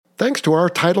Thanks to our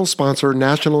title sponsor,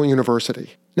 National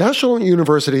University. National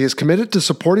University is committed to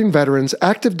supporting veterans,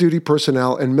 active duty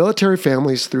personnel, and military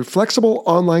families through flexible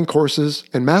online courses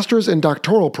and master's and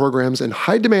doctoral programs in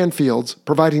high-demand fields,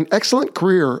 providing excellent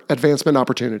career advancement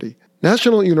opportunity.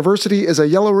 National University is a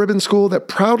yellow ribbon school that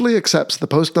proudly accepts the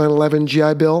post-9/11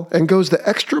 GI Bill and goes the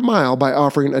extra mile by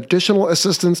offering additional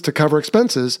assistance to cover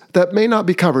expenses that may not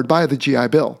be covered by the GI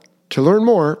Bill. To learn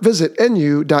more, visit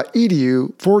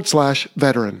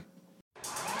nu.edu/veteran.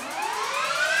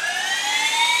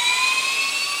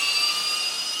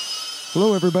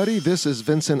 Hello, everybody. This is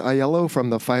Vincent Aiello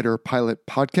from the Fighter Pilot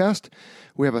Podcast.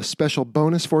 We have a special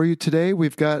bonus for you today.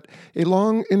 We've got a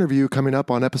long interview coming up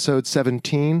on episode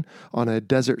 17 on a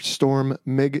Desert Storm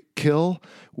MiG kill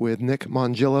with Nick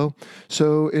Mongillo.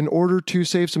 So in order to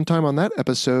save some time on that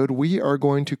episode, we are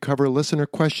going to cover listener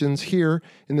questions here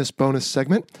in this bonus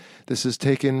segment. This is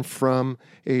taken from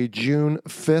a June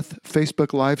 5th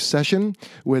Facebook Live session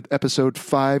with episode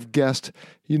 5 guest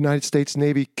United States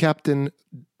Navy Captain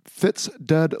Fitz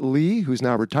Dud Lee, who's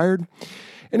now retired.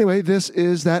 Anyway, this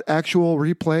is that actual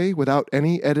replay without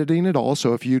any editing at all.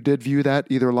 So if you did view that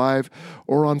either live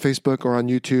or on Facebook or on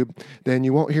YouTube, then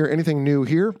you won't hear anything new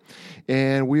here.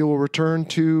 And we will return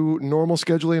to normal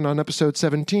scheduling on episode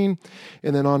 17.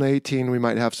 And then on 18, we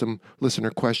might have some listener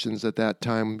questions at that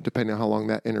time, depending on how long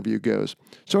that interview goes.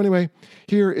 So anyway,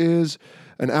 here is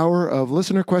an hour of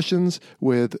listener questions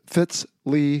with Fitz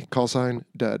Lee, callsign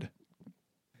Dud.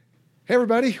 Hey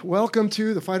everybody, welcome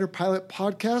to the Fighter Pilot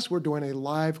Podcast. We're doing a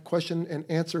live question and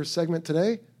answer segment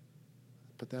today.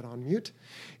 Put that on mute.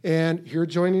 And here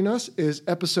joining us is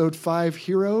episode 5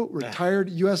 hero, retired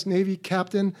U.S. Navy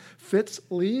Captain Fitz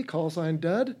Lee, callsign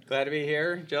Dud. Glad to be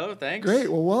here, Joe. Thanks. Great.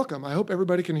 Well, welcome. I hope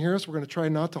everybody can hear us. We're going to try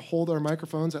not to hold our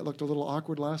microphones. That looked a little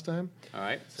awkward last time. All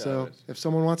right. So if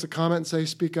someone wants to comment and say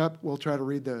speak up, we'll try to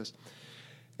read those.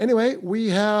 Anyway,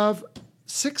 we have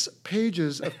 6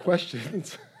 pages of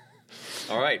questions.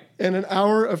 All right. And an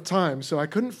hour of time. So I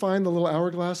couldn't find the little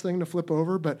hourglass thing to flip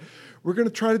over, but we're going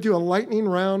to try to do a lightning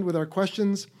round with our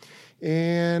questions,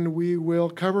 and we will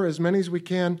cover as many as we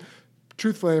can.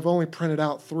 Truthfully, I've only printed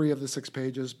out 3 of the 6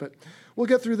 pages, but we'll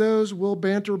get through those. We'll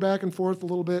banter back and forth a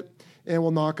little bit, and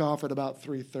we'll knock off at about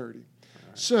 3:30. Right.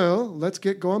 So let's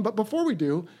get going. But before we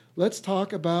do, let's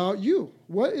talk about you.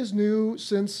 What is new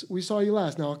since we saw you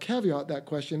last? Now, I'll caveat that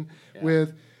question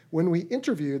with... When we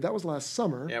interviewed, that was last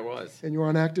summer. Yeah, it was. And you were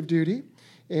on active duty.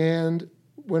 And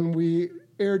when we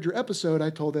aired your episode, I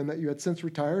told them that you had since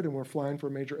retired and were flying for a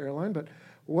major airline. But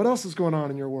what else is going on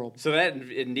in your world? So that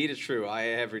indeed is true. I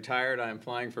have retired. I'm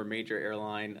flying for a major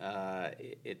airline.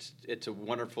 It's a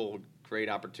wonderful, great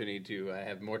opportunity to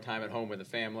have more time at home with the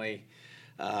family.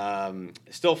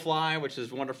 Still fly, which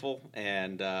is wonderful,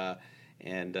 and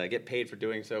get paid for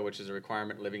doing so, which is a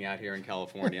requirement living out here in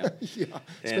California. Yeah,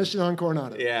 especially on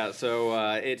Coronado. Yeah,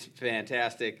 so it's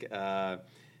fantastic.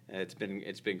 It's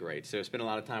been great. So spent a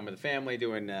lot of time with the family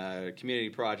doing community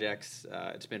projects.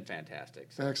 It's been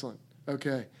fantastic. So. Excellent.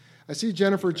 Okay. I see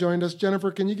Jennifer joined us.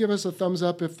 Jennifer, can you give us a thumbs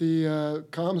up if the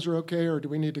comms are okay, or do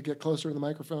we need to get closer to the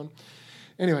microphone?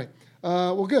 Anyway,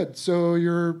 well, good. So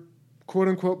you're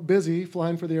quote-unquote busy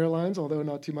flying for the airlines, although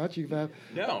not too much.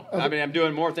 No. I mean, I'm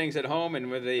doing more things at home,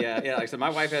 and with the, like I said, my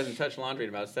wife hasn't touched laundry in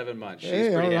about 7 months.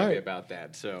 She's pretty happy about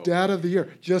that. So Dad of the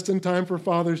year, just in time for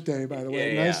Father's Day, by the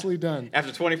way. Nicely done.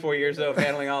 After 24 years, though, of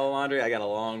handling all the laundry, I got a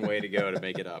long way to go to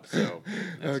make it up. So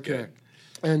that's okay. Good.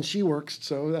 And she works,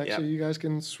 so actually you guys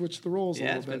can switch the roles a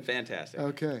little bit. Yeah, it's been fantastic.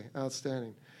 Okay,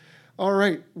 outstanding. All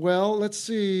right, well, let's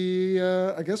see.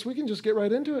 I guess we can just get right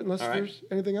into it unless there's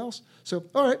anything else. So,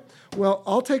 all right, well,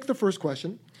 I'll take the first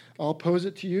question. I'll pose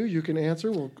it to you. You can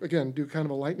answer. We'll, again, do kind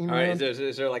of a lightning round. All right,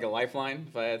 is there like a lifeline?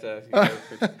 If I had to,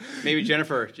 maybe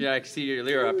Jennifer, I can see your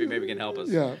leer up. You maybe can help us.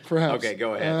 Yeah, perhaps. Okay,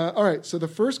 go ahead. All right, so the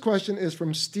first question is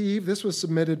from Steve. This was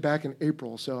submitted back in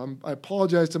April, so I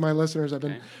apologize to my listeners. I've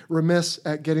been remiss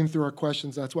at getting through our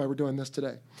questions. That's why we're doing this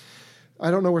today. I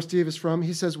don't know where Steve is from.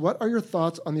 He says, what are your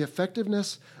thoughts on the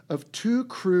effectiveness of 2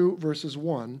 crew versus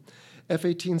 1,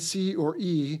 F-18C or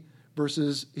E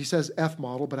versus, he says F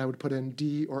model, but I would put in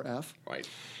D or F. Right.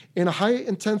 In a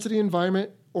high-intensity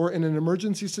environment or in an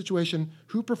emergency situation,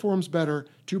 who performs better,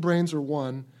 2 brains or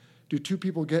 1? Do 2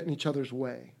 people get in each other's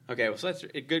way? Okay, well, so that's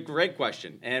a great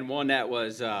question, and one that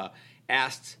was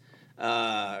asked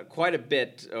quite a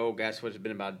bit. Oh gosh, what's it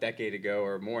been, about a decade ago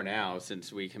or more now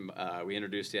since we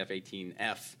introduced the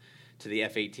F-18F to the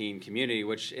F-18 community,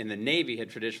 which in the Navy had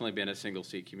traditionally been a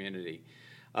single-seat community.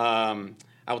 I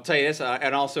will tell you this,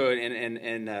 and also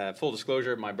in full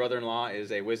disclosure, my brother-in-law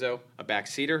is a Wizzo, a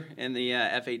backseater in the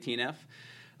F-18F.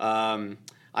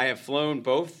 I have flown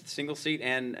both single seat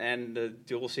and the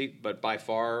dual seat, but by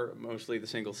far mostly the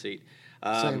single seat.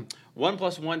 Same. 1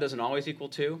 + 1 doesn't always equal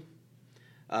 2.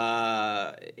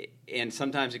 And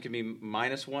sometimes it can be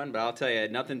 -1, but I'll tell you,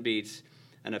 nothing beats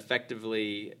an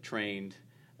effectively trained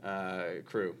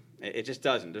crew. It just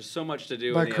doesn't. There's so much to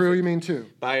do. By crew, you mean two?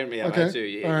 By Okay.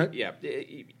 two. All right. Yeah.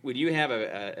 When you have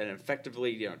an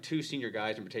effectively, two senior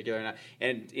guys in particular,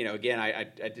 and again, I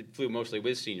flew mostly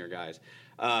with senior guys.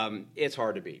 It's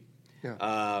hard to beat. Yeah.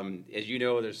 As you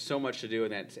know, there's so much to do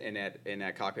in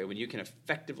that cockpit. When you can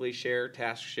effectively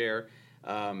task share.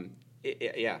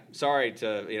 Sorry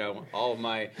to all of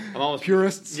I'm almost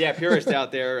purists. Yeah, purists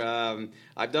out there.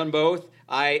 I've done both.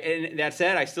 And that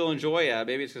said, I still enjoy.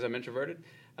 Maybe it's because I'm introverted.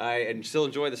 I still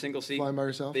enjoy the single seat. Flying by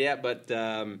yourself. Yeah, but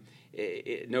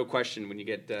no question when you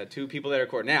get two people that are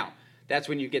court. Now that's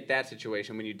when you get that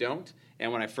situation. When you don't,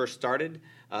 and when I first started,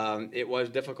 it was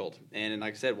difficult. And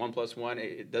like I said, 1 + 1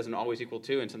 it doesn't always equal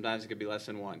 2, and sometimes it could be less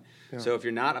than 1. Yeah. So if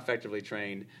you're not effectively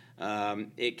trained,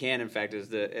 it can, in fact,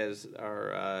 as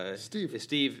our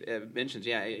Steve mentions,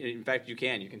 yeah. In fact, you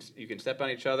can step on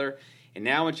each other, and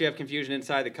now once you have confusion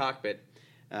inside the cockpit,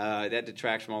 that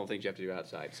detracts from all the things you have to do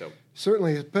outside. So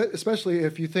certainly, especially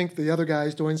if you think the other guy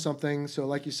is doing something. So,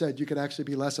 like you said, you could actually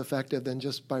be less effective than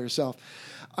just by yourself.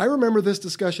 I remember this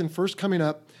discussion first coming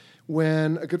up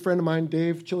when a good friend of mine,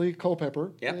 Dave Chili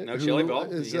Culpepper,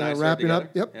 is wrapping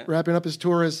up his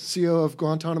tour as CEO of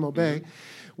Guantanamo Bay.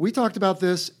 Mm-hmm. We talked about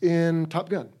this in Top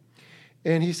Gun.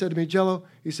 And he said to me, Jello,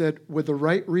 he said, with the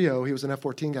right Rio, he was an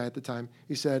F-14 guy at the time,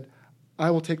 he said,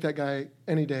 I will take that guy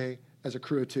any day as a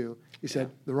crew of 2. He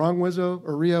said, the wrong Wizzo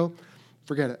or Rio,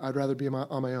 forget it. I'd rather be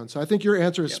on my own. So I think your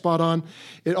answer is spot on.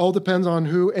 It all depends on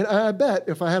who. And I bet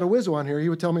if I had a Wizzo on here, he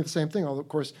would tell me the same thing. Although, of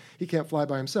course, he can't fly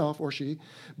by himself or she.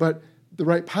 But the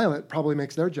right pilot probably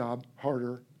makes their job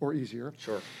harder or easier.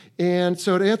 Sure. And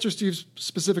so to answer Steve's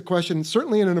specific question,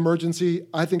 certainly in an emergency,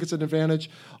 I think it's an advantage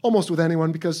almost with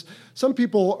anyone because some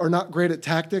people are not great at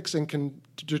tactics and can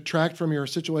detract from your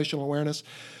situational awareness.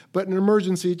 But in an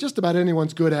emergency, just about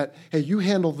anyone's good at, hey, you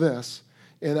handle this,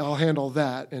 and I'll handle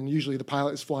that. And usually the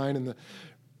pilot is flying and the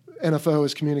NFO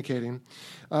is communicating.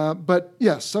 But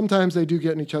yes, sometimes they do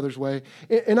get in each other's way.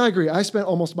 And I agree. I spent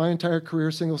almost my entire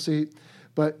career single seat.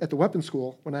 But at the weapons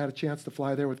school, when I had a chance to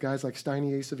fly there with guys like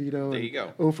Steiny Acevedo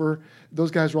and Ofer, those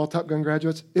guys were all Top Gun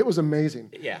graduates. It was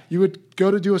amazing. Yeah. You would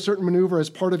go to do a certain maneuver as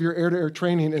part of your air-to-air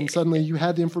training, and suddenly you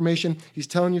had the information. He's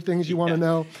telling you things you want to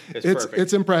know.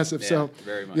 It's impressive. Yeah, so,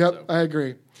 very much so. I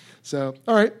agree. So,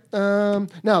 all right.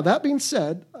 Now, that being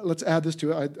said, let's add this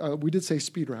to it. We did say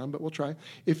speed round, but we'll try.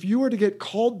 If you were to get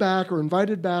called back or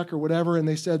invited back or whatever, and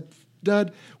they said,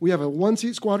 Dud, we have a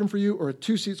 1-seat squadron for you or a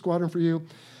 2-seat squadron for you,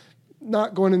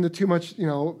 not going into too much,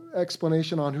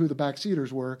 explanation on who the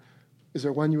backseaters were, is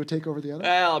there one you would take over the other?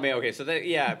 Well, I mean, okay, so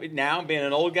now being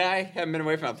an old guy, haven't been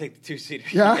away from it, I'll take the 2-seater.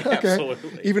 Yeah, okay.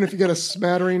 Absolutely. Even if you get a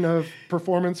smattering of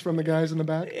performance from the guys in the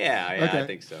back? Yeah, okay. I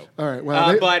think so. All right,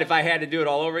 well. But if I had to do it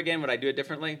all over again, would I do it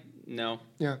differently? No.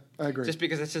 Yeah, I agree. Just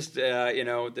because it's just,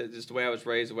 just the way I was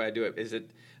raised, the way I do it. Is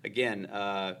it, again,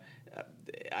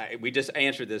 we just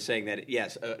answered this saying that,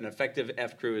 yes, an effective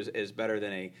F crew is better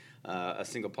than a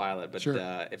single pilot. But sure.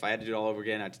 If I had to do it all over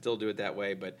again, I'd still do it that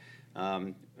way. But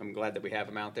I'm glad that we have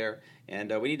them out there. And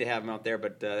we need to have them out there,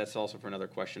 but that's also for another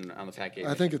question on the fact.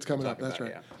 I think it's coming up. That's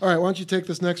right. Yeah. All right, why don't you take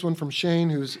this next one from Shane,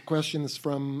 whose question is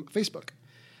from Facebook.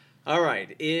 All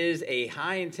right. Is a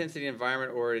high-intensity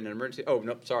environment or an emergency... Oh,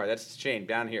 no, sorry. That's Shane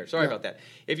down here. Sorry about that.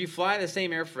 If you fly the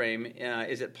same airframe,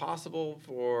 is it possible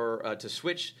to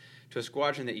switch to a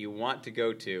squadron that you want to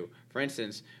go to? For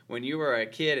instance, when you were a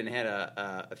kid and had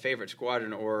a favorite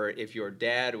squadron, or if your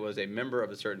dad was a member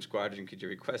of a certain squadron, could you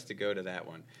request to go to that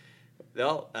one?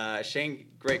 Well, Shane,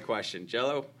 great question.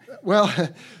 Jello? Well,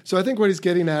 so I think what he's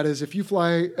getting at is if you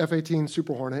fly F-18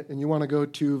 Super Hornet and you want to go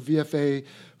to VFA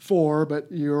 4,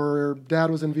 but your dad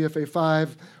was in VFA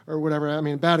 5 or whatever, I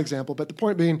mean, bad example, but the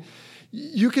point being,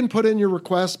 you can put in your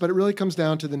request, but it really comes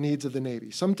down to the needs of the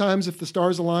Navy. Sometimes if the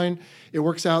stars align, it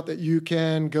works out that you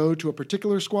can go to a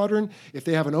particular squadron. If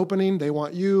they have an opening, they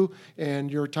want you, and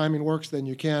your timing works, then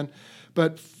you can.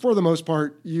 But for the most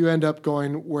part, you end up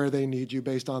going where they need you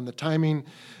based on the timing,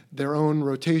 their own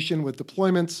rotation with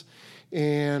deployments,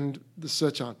 and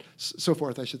so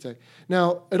forth, I should say.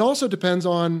 Now, it also depends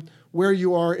on where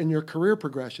you are in your career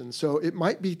progression. So it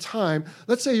might be time.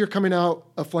 Let's say you're coming out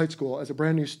of flight school as a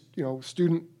brand new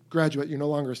student graduate. You're no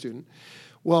longer a student.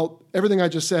 Well, everything I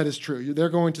just said is true. They're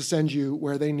going to send you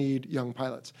where they need young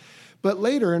pilots. But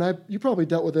later, and you probably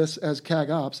dealt with this as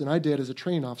CAG Ops, and I did as a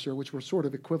training officer, which were sort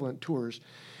of equivalent tours.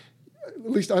 at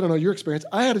least I don't know your experience,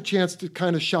 I had a chance to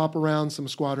kind of shop around some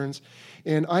squadrons,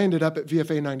 and I ended up at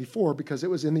VFA 94 because it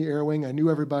was in the air wing. I knew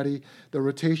everybody. The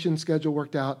rotation schedule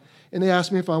worked out, and they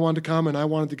asked me if I wanted to come, and I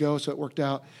wanted to go, so it worked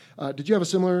out. Did you have a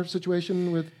similar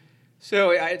situation with?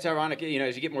 So it's ironic,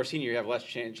 as you get more senior, you have less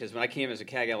chances. When I came as a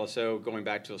CAG LSO, going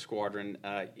back to a squadron,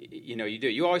 you do.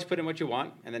 You always put in what you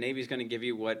want, and the Navy's going to give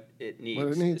you what it needs. What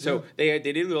it needs, so they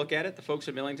did look at it. The folks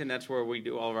at Millington, that's where we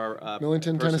do all of our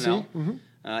Millington, personnel, Tennessee,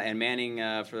 and manning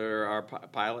for our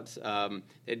pilots.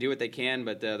 They do what they can,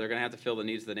 but they're going to have to fill the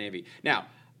needs of the Navy. Now,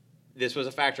 this was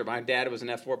a factor. My dad was an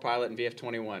F-4 pilot in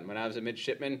VF-21. When I was a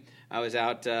midshipman, I was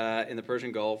out in the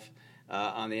Persian Gulf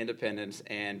on the Independence,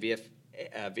 and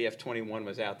VF-21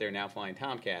 was out there now flying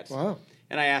Tomcats. Wow.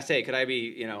 And I asked, hey, could I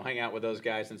be, hang out with those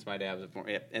guys since my dad was born?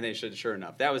 Yeah. And they said, sure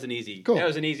enough. That was an easy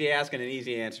ask and an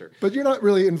easy answer. But you're not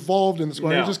really involved in the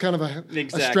squadron. No. You're just kind of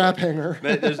a strap hanger.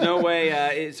 But there's no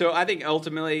way. So I think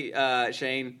ultimately,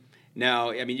 Shane,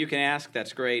 no. I mean, you can ask.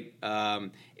 That's great.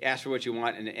 Ask for what you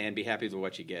want and be happy with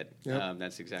what you get. Yep.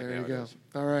 That's exactly there how you it go. is.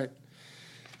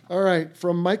 All right.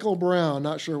 From Michael Brown,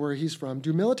 not sure where he's from.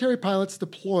 Do military pilots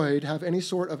deployed have any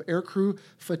sort of aircrew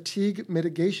fatigue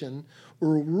mitigation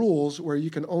or rules where you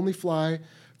can only fly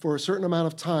for a certain amount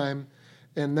of time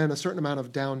and then a certain amount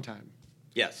of downtime?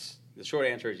 Yes. The short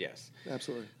answer is yes.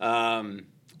 Absolutely.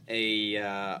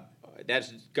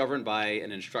 That's governed by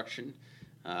an instruction,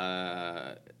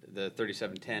 the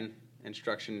 3710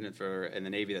 instruction in the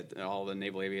Navy that all the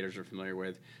naval aviators are familiar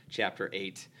with, Chapter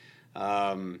 8.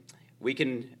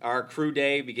 Our crew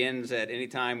day begins at any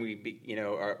time we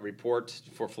report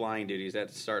for flying duties.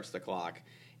 That starts the clock,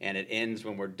 and it ends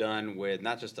when we're done with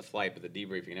not just the flight, but the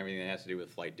debriefing and everything that has to do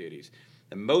with flight duties.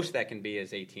 The most that can be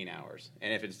is 18 hours,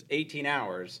 and if it's 18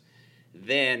 hours,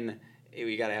 then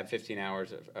we got to have 15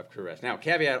 hours of crew rest. Now,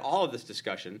 caveat all of this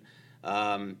discussion.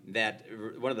 That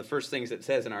one of the first things it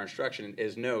says in our instruction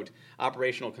is note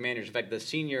operational commanders. In fact, the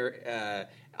senior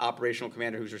operational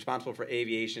commander who's responsible for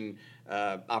aviation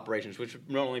operations, which would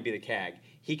normally be the CAG,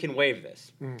 he can waive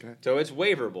this. Okay. So it's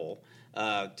waiverable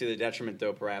to the detriment,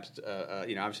 though, perhaps,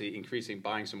 obviously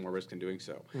buying some more risk in doing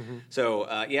so. Mm-hmm.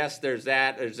 So, yes, there's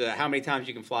that. There's how many times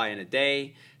you can fly in a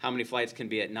day, how many flights can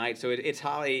be at night. So it's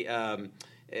highly...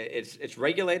 It's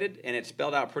regulated, and it's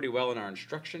spelled out pretty well in our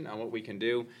instruction on what we can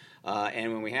do.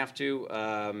 And when we have to,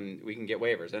 we can get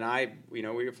waivers. And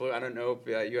we flew. I don't know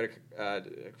if you had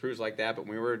a cruise like that, but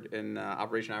when we were in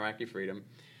Operation Iraqi Freedom,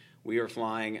 we were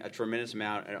flying a tremendous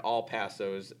amount and all past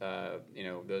those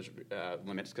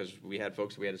limits because we had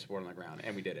folks we had to support on the ground,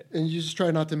 and we did it. And you just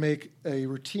try not to make a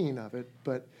routine of it,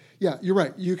 but yeah, you're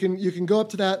right. You can go up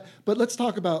to that, but let's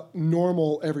talk about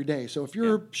normal every day. So if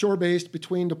you're shore-based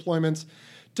between deployments,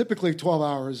 typically 12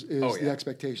 hours is the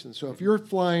expectation. So if you're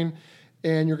flying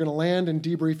and you're going to land and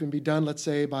debrief and be done, let's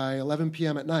say, by 11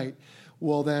 p.m. at night,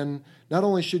 well, then not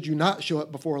only should you not show up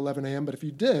before 11 a.m., but if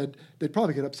you did, they'd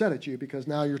probably get upset at you because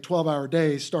now your 12-hour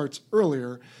day starts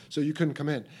earlier, so you couldn't come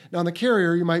in. Now, on the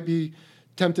carrier, you might be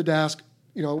tempted to ask,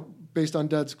 based on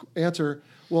Dud's answer,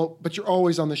 well, but you're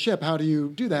always on the ship. How do you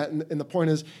do that? And the point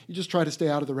is, you just try to stay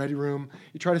out of the ready room.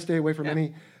 You try to stay away from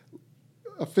any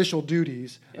official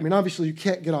duties. I mean, obviously you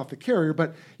can't get off the carrier,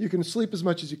 but you can sleep as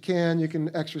much as you can. You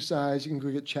can exercise. You can go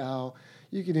get chow.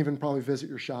 You can even probably visit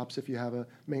your shops if you have a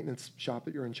maintenance shop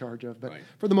that you're in charge of. But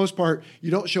for the most part,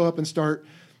 you don't show up and start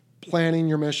planning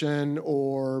your mission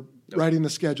or writing the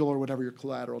schedule or whatever your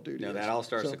collateral duty is. No, that all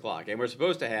starts the clock. And we're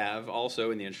supposed to have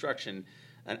also in the instruction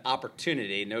an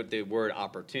opportunity, note the word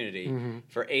opportunity,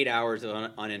 for 8 hours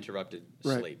of uninterrupted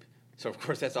sleep. So, of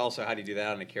course, that's also how do you do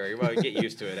that on a carrier? Well, you get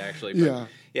used to it, actually.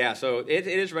 But, so it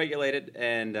is regulated,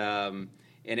 and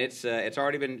it's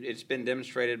already been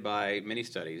demonstrated by many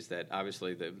studies that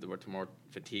obviously the more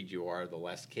fatigued you are, the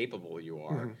less capable you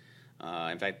are.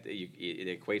 In fact,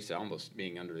 it equates to almost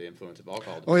being under the influence of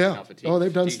alcohol.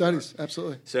 They've done studies,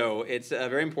 absolutely. So it's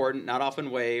very important, not often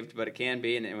waived, but it can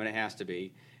be, and when it has to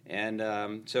be. And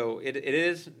so it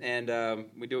is, and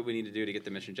we do what we need to do to get the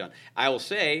mission done. I will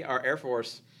say our Air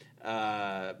Force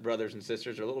brothers and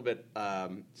sisters are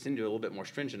seem to be a little bit more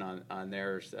stringent on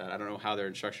theirs. I don't know how their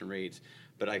instruction reads,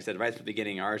 but like I said right from the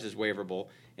beginning, ours is waiverable,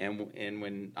 and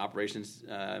when operations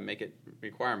make it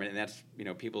requirement, and that's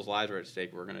people's lives are at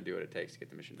stake, we're going to do what it takes to get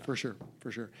the mission done. For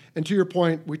sure. And to your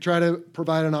point, we try to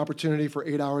provide an opportunity for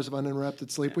 8 hours of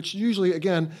uninterrupted sleep, which usually,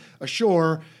 again,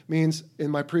 ashore means, in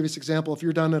my previous example, if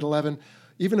you're done at 11,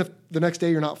 even if the next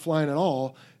day you're not flying at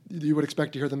all, you would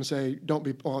expect to hear them say,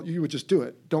 you would just do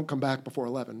it. Don't come back before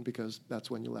 11 because that's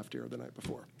when you left here the night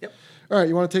before. Yep. All right,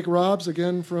 you want to take Rob's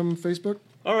again from Facebook?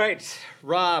 All right,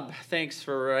 Rob, thanks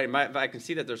for. I can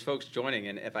see that there's folks joining,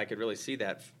 and if I could really see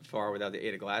that far without the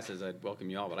aid of glasses, I'd welcome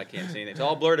you all, but I can't see anything. It's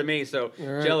all blurred to me, so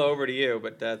right. Jello, over to you,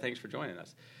 but thanks for joining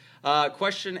us.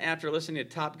 Question after listening to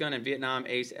Top Gun and Vietnam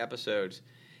Ace episodes.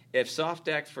 If soft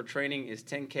deck for training is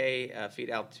 10K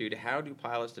feet altitude, how do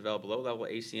pilots develop low-level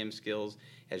ACM skills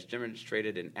as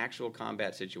demonstrated in actual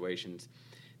combat situations?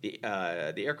 The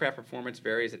aircraft performance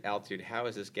varies at altitude. How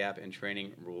is this gap in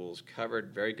training rules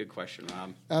covered? Very good question,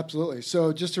 Rob. Absolutely.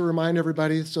 So just to remind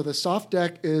everybody, so the soft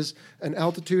deck is an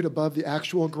altitude above the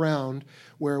actual ground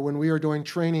where when we are doing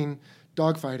training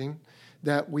dogfighting,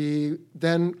 that we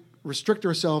then restrict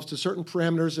ourselves to certain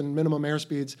parameters and minimum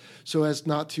airspeeds so as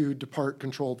not to depart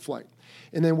controlled flight.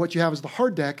 And then what you have is the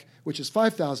hard deck, which is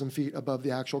 5,000 feet above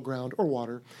the actual ground or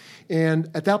water. And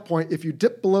at that point, if you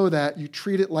dip below that, you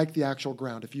treat it like the actual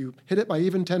ground. If you hit it by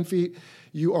even 10 feet,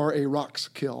 you are a rocks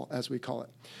kill, as we call it.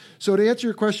 So to answer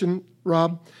your question,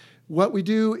 Rob, what we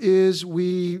do is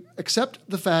we accept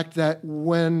the fact that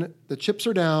when the chips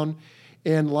are down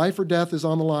and life or death is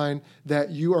on the line, that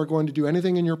you are going to do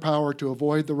anything in your power to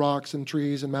avoid the rocks and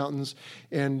trees and mountains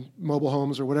and mobile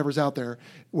homes or whatever's out there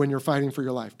when you're fighting for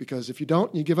your life. Because if you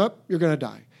don't, you give up, you're going to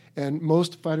die. And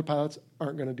most fighter pilots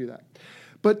aren't going to do that.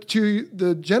 But to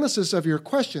the genesis of your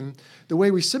question, the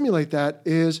way we simulate that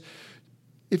is,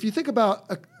 if you think about,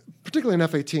 particularly an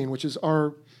F-18, which is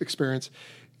our experience,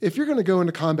 if you're going to go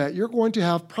into combat, you're going to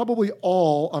have probably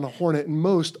all on a Hornet and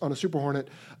most on a Super Hornet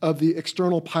of the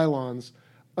external pylons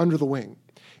under the wing.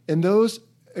 And those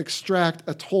extract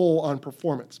a toll on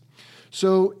performance.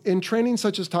 So in training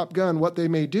such as Top Gun, what they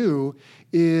may do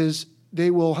is they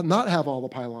will not have all the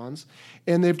pylons.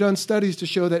 And they've done studies to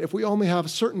show that if we only have a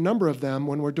certain number of them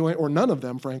when we're doing, or none of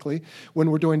them, frankly,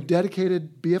 when we're doing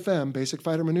dedicated BFM, basic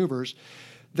fighter maneuvers,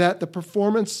 that the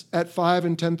performance at 5,000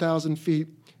 and 10,000 feet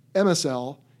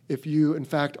MSL, if you, in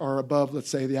fact, are above, let's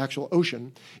say, the actual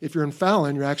ocean. If you're in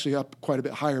Fallon, you're actually up quite a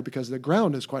bit higher because the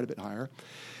ground is quite a bit higher.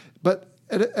 But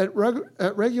at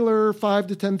regular 5,000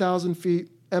 to 10,000 feet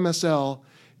MSL,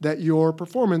 that your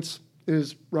performance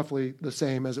is roughly the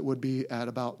same as it would be at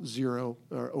about zero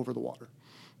or over the water.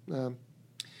 The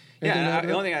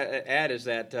only thing I add is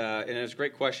that, and it's a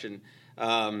great question,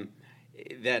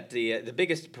 that the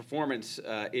biggest performance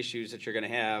issues that you're going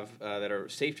to have that are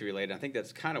safety related, I think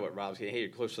that's kind of what Rob's saying, hey, you're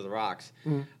close to the rocks.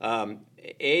 Mm-hmm.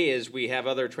 A is we have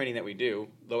other training that we do,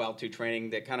 low altitude training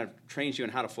that kind of trains you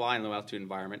on how to fly in a low altitude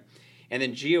environment. And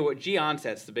then G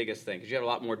onset's the biggest thing because you have a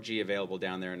lot more G available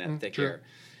down there in that thick air.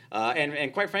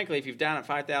 And quite frankly, if you've down at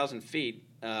 5,000 feet,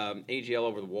 AGL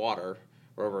over the water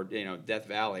or over Death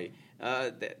Valley,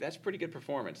 that's pretty good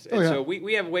performance. And so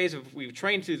we have ways we've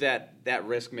trained through that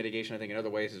risk mitigation, I think, in other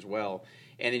ways as well.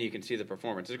 And then you can see the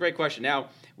performance. It's a great question. Now,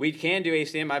 we can do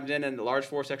ACM. I've been in the large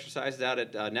force exercises out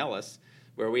at Nellis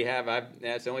where we have,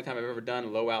 that's the only time I've ever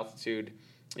done low altitude,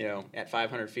 at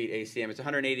 500 feet ACM. It's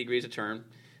 180 degrees a turn.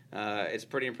 It's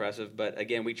pretty impressive, but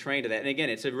again, we train to that. And again,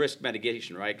 it's a risk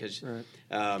mitigation, right? Because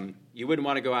you wouldn't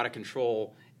want to go out of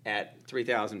control at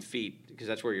 3,000 feet because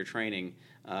that's where you're training,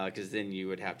 because then you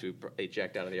would have to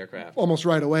eject out of the aircraft. Almost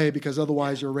right away, because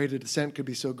otherwise your rate of descent could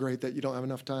be so great that you don't have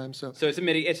enough time. So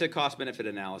it's a cost-benefit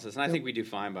analysis, and I think we do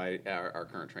fine by our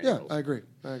current training rules. I agree.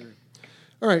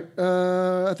 All right,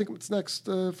 I think what's next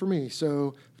for me?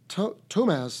 So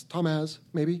Tomaz,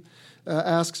 maybe,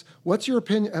 asks, what's your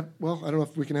opinion? Well, I don't know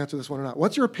if we can answer this one or not.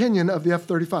 What's your opinion of the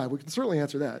F-35? We can certainly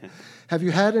answer that. Have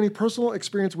you had any personal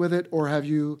experience with it, or have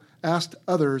you asked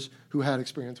others who had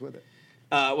experience with it?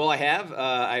 Well, I have.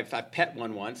 I've pet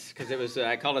one once because it was.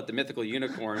 I called it the mythical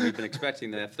unicorn. We've been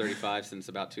expecting the F-35 since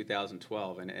about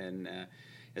 2012, and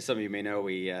as some of you may know,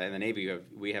 we in the Navy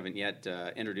we haven't yet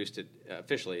introduced it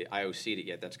officially, IOC'd it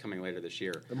yet. That's coming later this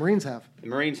year. The Marines have.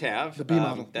 The B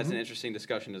model. That's an interesting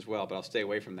discussion as well, but I'll stay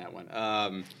away from that one.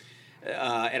 And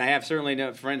I have certainly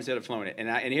no friends that have flown it.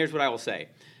 And here's what I will say.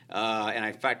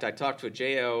 In fact, I talked to a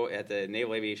JO at the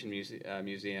Naval Aviation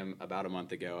Museum about a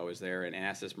month ago. I was there and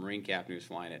asked this Marine captain who's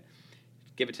flying it,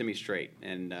 give it to me straight.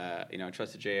 And I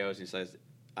trust the JOs, and he says,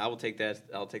 I will take that.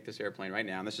 I'll take this airplane right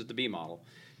now, and this is the B model,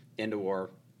 into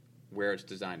war, where it's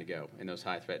designed to go in those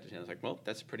high threat. And I was like, well,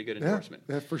 that's a pretty good endorsement.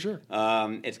 Yeah, for sure.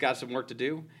 It's got some work to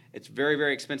do. It's a very,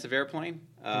 very expensive airplane.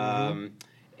 And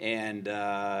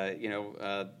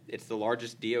it's the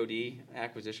largest DoD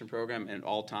acquisition program in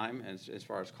all time as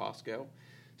far as costs go.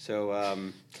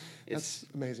 So that's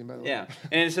amazing, by the way. Yeah,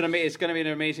 and it's going to be an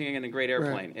amazing and a great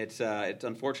airplane. Right. It's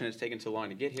unfortunate it's taken so long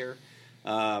to get here.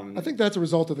 I think that's a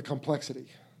result of the complexity.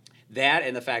 That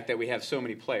and the fact that we have so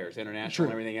many players, international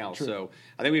and everything else. True. So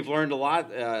I think we've learned a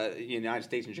lot in the United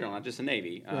States in general, not just the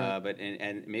Navy, right. But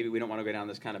maybe we don't want to go down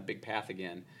this kind of big path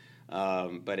again.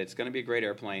 But it's going to be a great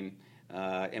airplane.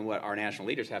 And what our national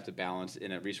leaders have to balance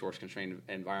in a resource-constrained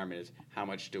environment is how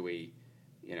much can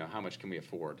we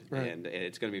afford? Right. And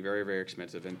it's going to be very, very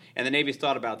expensive. And the Navy's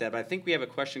thought about that. But I think we have a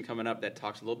question coming up that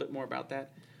talks a little bit more about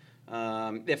that.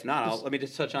 If not, let me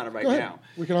just touch on it right now.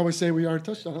 We can always say we already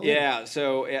touched on it. Yeah.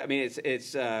 So I mean,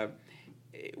 it's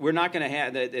we're not going to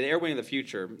have the air wing of the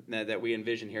future that we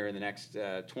envision here in the next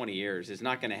 20 years is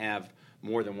not going to have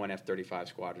more than one F-35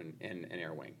 squadron in an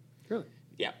air wing. Really?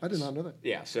 Yeah. I did not know that.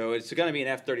 Yeah. So it's going to be an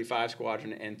F-35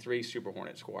 squadron and 3 Super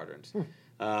Hornet squadrons. We're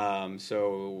not going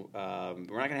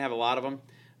to have a lot of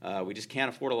them. We just can't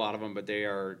afford a lot of them, but they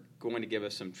are going to give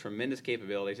us some tremendous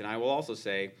capabilities. And I will also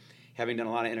say, having done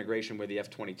a lot of integration with the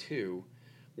F-22,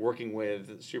 working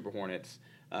with Super Hornets,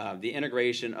 the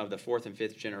integration of the 4th and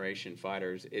 5th generation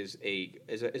fighters is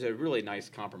a really nice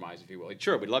compromise, if you will.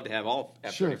 Sure, we'd love to have all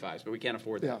F-35s, but we can't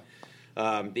afford that.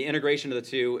 Yeah. The integration of the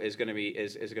two is going to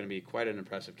be quite an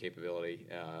impressive capability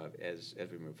as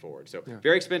we move forward. So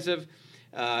very expensive,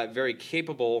 very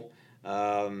capable,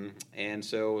 and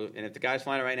if the guys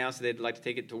flying it right now say they'd like to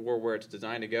take it to war where it's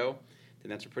designed to go, then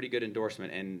that's a pretty good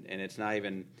endorsement. And it's not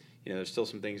even. There's still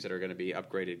some things that are going to be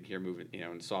upgraded here, moving,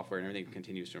 and software and everything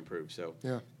continues to improve. So,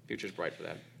 future's bright for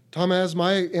that. Tom,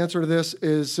 my answer to this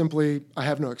is simply I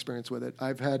have no experience with it.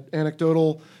 I've had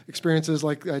anecdotal experiences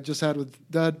like I just had with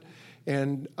Dud,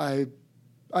 and I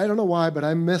don't know why, but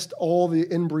I missed all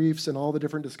the in-briefs and all the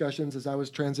different discussions as I was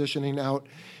transitioning out,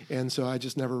 and so I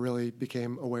just never really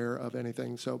became aware of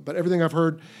anything. So, but everything I've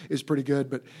heard is pretty good.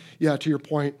 But yeah, to your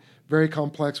point, very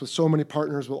complex with so many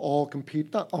partners will all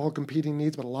compete, not all competing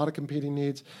needs, but a lot of competing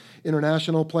needs,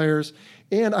 international players.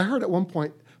 And I heard at one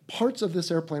point, parts of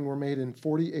this airplane were made in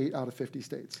 48 out of 50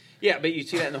 states. Yeah, but you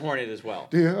see that in the Hornet as well.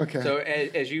 Do you? Okay. So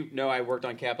as you know, I worked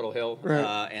on Capitol Hill,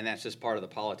 right. And that's just part of the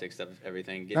politics of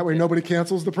everything. That way nobody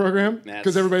cancels the program?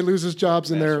 Because everybody loses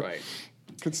jobs in their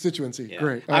constituency. Yeah.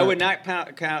 Great. I would not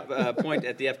point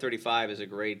at the F-35 as a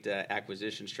great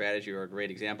acquisition strategy or a great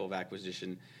example of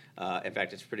acquisition. In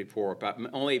fact, it's pretty poor, but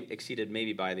only exceeded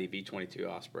maybe by the B-22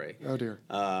 Osprey. Oh, dear.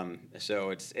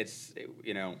 So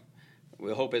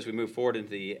we'll hope as we move forward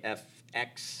into the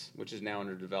FX, which is now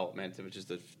under development, which is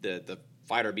the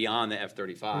fighter beyond the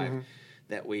F-35,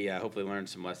 that we hopefully learn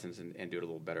some lessons and do it a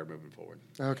little better moving forward.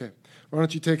 Okay. Why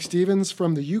don't you take Stevens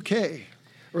from the UK?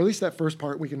 Or at least that first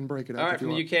part, we can break it up. All right,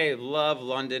 from the UK, love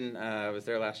London. I was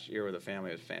there last year with a family.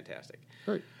 It was fantastic.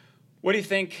 Great. What do you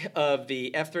think of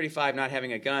the F-35 not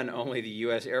having a gun? Only the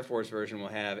U.S. Air Force version will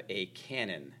have a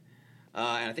cannon.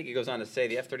 And I think it goes on to say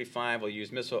the F-35 will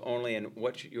use missile only. And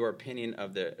what's your opinion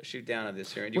of the shoot down of this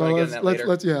series? Do you want to get on that later?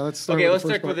 Let's start okay, let's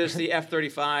stick with this, the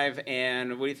F-35.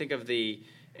 And what do you think of the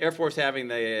Air Force having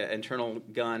the internal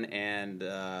gun and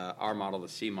our model, the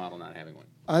C model, not having one?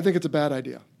 I think it's a bad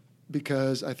idea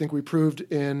because I think we proved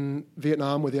in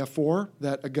Vietnam with the F-4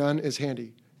 that a gun is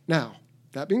handy. Now,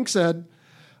 that being said,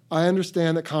 I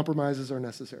understand that compromises are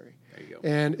necessary. There you go.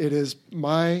 And it is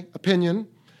my opinion,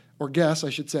 or guess I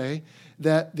should say,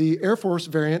 that the Air Force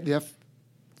variant, the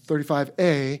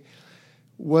F-35A,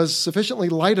 was sufficiently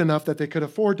light enough that they could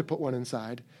afford to put one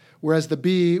inside, whereas the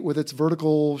B, with its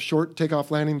vertical short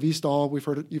takeoff landing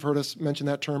VSTOL, you've heard us mention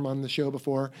that term on the show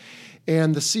before,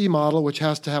 and the C model, which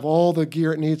has to have all the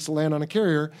gear it needs to land on a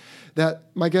carrier, that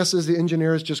my guess is the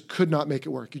engineers just could not make it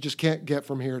work. You just can't get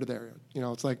from here to there.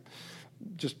 It's like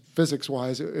just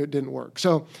physics-wise, it didn't work.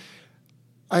 So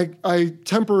I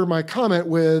temper my comment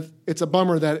with it's a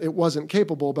bummer that it wasn't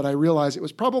capable, but I realize it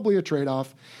was probably a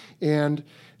trade-off, and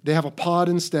they have a pod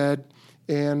instead,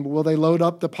 and will they load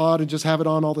up the pod and just have it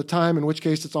on all the time, in which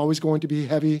case it's always going to be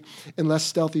heavy and less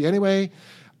stealthy anyway?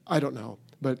 I don't know,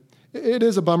 but it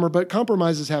is a bummer, but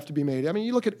compromises have to be made. I mean,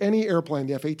 you look at any airplane,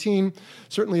 the F-18,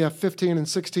 certainly F-15 and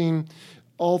 16,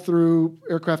 all through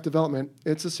aircraft development,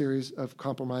 it's a series of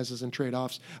compromises and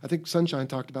trade-offs. I think Sunshine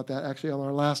talked about that actually on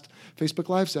our last Facebook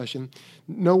Live session.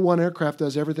 No one aircraft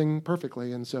does everything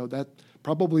perfectly, and so that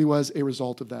probably was a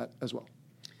result of that as well.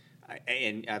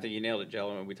 And I think you nailed it,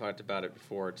 gentlemen. We talked about it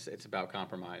before. It's about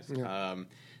compromise. Yeah.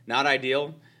 Not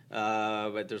ideal,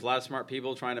 but there's a lot of smart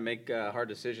people trying to make hard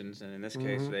decisions, and in this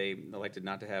case, they elected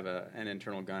not to have an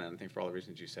internal gun. And I think for all the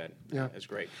reasons you said, it's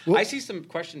great. Well, I see some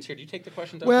questions here. Do you take the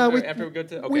questions after we go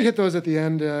to? Okay. We hit those at the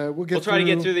end. We'll try to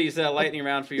get through these lightning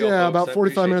round for you. Yeah, all about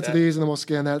 45 minutes of these, and then we'll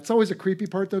scan that. It's always a creepy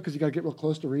part though, because you got to get real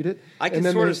close to read it. I can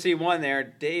sort of see one there,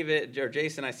 David or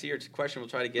Jason. I see your question. We'll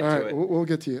try to get to it. We'll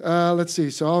get to you. Let's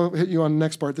see. So I'll hit you on the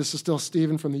next part. This is still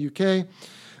Stephen from the UK.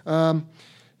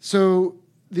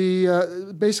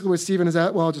 Basically what Stephen is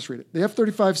at, well, I'll just read it. The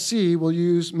F-35C will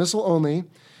use missile only,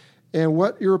 and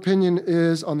what your opinion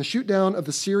is on the shoot down of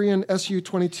the Syrian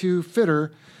Su-22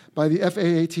 fitter by the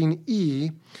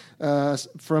FA-18E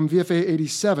from VFA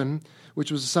 87,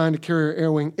 which was assigned to Carrier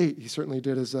Air Wing 8. He certainly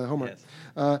did his homework.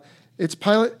 Yes. Its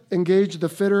pilot engaged the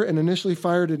fitter and initially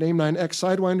fired an AIM-9X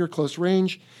Sidewinder close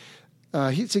range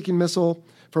heat-seeking missile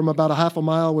from about a half a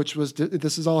mile, which was,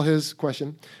 this is all his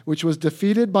question, which was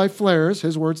defeated by flares,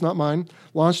 his words, not mine,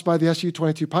 launched by the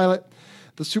Su-22 pilot.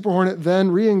 The Super Hornet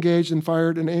then re-engaged and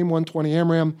fired an AIM-120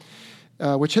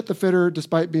 AMRAAM, which hit the fitter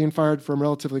despite being fired from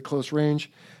relatively close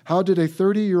range. How did a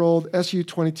 30-year-old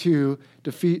Su-22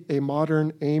 defeat a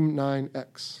modern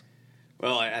AIM-9X?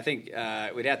 Well, I think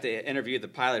we'd have to interview the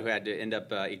pilot who had to end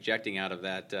up ejecting out of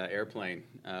that airplane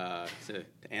to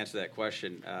answer that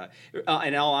question.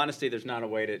 In all honesty, there's not a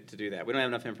way to do that. We don't have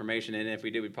enough information, and if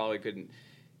we did, we probably couldn't,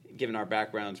 given our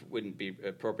backgrounds, wouldn't be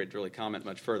appropriate to really comment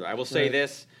much further. I will say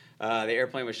this, the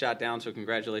airplane was shot down, so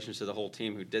congratulations to the whole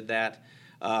team who did that.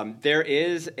 There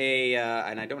is a,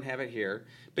 and I don't have it here,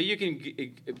 but you can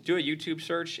do a YouTube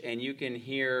search, and you can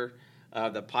hear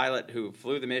the pilot who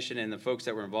flew the mission and the folks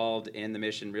that were involved in the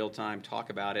mission real time talk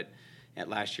about it at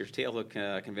last year's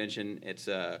Tailhook convention.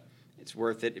 It's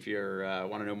worth it if you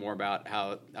want to know more about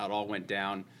how it all went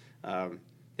down.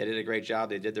 They did a great job.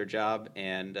 They did their job,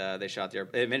 and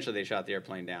eventually they shot the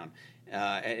airplane down.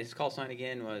 And his call sign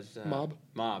again was Mob.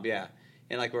 Mob, yeah.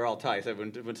 And like we're all tight. He said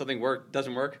when something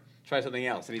doesn't work, try something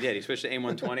else, and he did. He switched to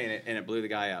AIM-120, and it blew the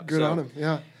guy up. Good on him,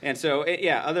 yeah. And so,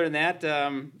 other than that,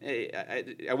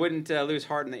 I wouldn't lose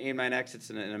heart in the AIM-9X. It's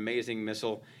an amazing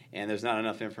missile, and there's not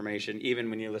enough information, even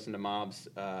when you listen to Mob's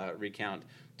recount,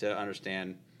 to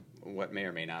understand what may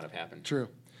or may not have happened. True.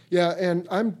 Yeah, and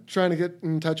I'm trying to get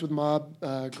in touch with Mob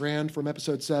Grand from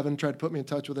episode 7, tried to put me in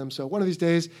touch with him. So one of these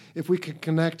days, if we can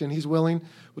connect and he's willing,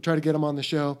 we'll try to get him on the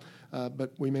show.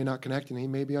 But we may not connect, and he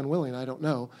may be unwilling. I don't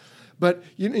know. But,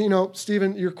 you know,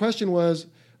 Stephen, your question was,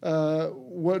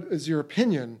 what is your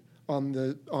opinion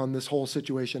on this whole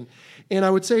situation? And I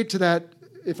would say to that,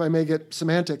 if I may get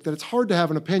semantic, that it's hard to have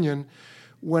an opinion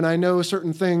when I know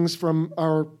certain things from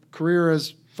our career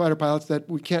as fighter pilots that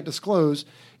we can't disclose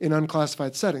in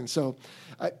unclassified settings. So,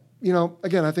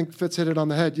 again, I think Fitz hit it on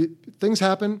the head. Things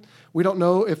happen. We don't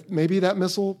know if maybe that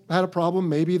missile had a problem.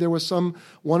 Maybe there was some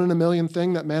 1 in a million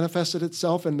thing that manifested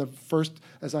itself in the first,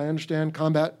 as I understand,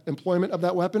 combat employment of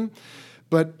that weapon.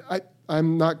 But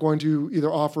I'm not going to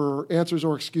either offer answers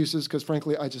or excuses because,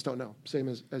 frankly, I just don't know. Same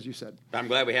as you said. I'm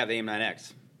glad we have the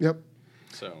AIM-9X. Yep.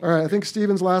 So, all right, I think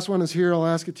Stephen's last one is here. I'll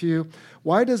ask it to you.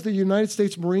 Why does the United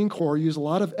States Marine Corps use a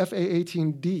lot of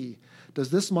FA-18D? Does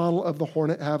this model of the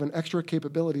Hornet have an extra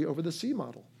capability over the C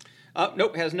model?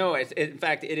 Nope, has no. In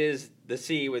fact, it is the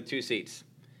C with 2 seats.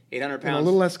 800 pounds. And a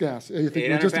little less gas. You think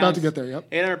we're just about to get there, yep.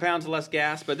 800 pounds less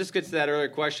gas. But this gets to that earlier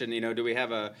question, do we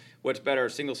have what's better,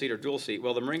 single seat or dual seat?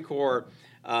 Well, the Marine Corps,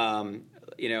 has,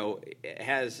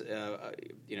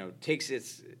 takes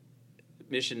its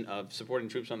mission of supporting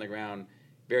troops on the ground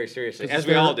very seriously, as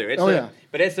we all do.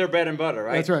 But it's their bread and butter,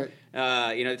 right? That's right.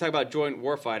 They talk about joint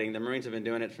warfighting. The Marines have been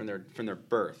doing it from their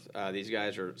birth. These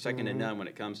guys are second to none when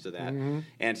it comes to that. Mm-hmm.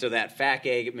 And so that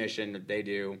FAC-A mission that they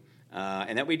do,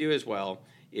 and that we do as well,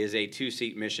 is a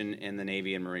 2-seat mission in the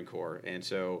Navy and Marine Corps. And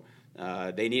so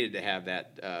they needed to have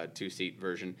that 2-seat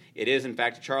version. It is, in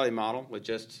fact, a Charlie model with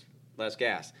just less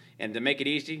gas. And to make it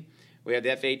easy, we have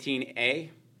the F-18A.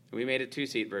 We made a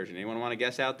 2-seat version. Anyone want to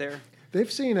guess out there? They've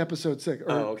seen episode 6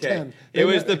 or 10. It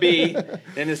was the B,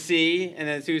 then the C, and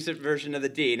then the 2-seat version of the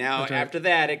D. Now, after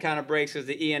that, it kind of breaks because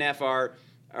the E and F are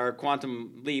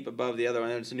quantum leap above the other one.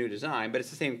 It's a new design, but it's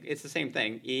the same. It's the same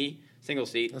thing. E, single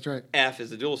seat. That's right. F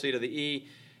is the dual seat of the E.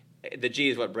 The G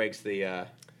is what breaks the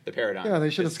paradigm. Yeah, they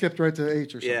should have skipped right to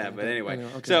H or something. Yeah, but anyway.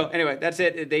 Okay. So anyway, that's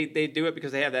it. They do it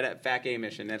because they have that FAC-A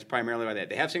mission. That's primarily why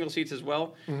they have single seats as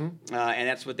well, and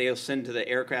that's what they'll send to the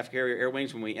aircraft carrier air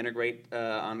wings when we integrate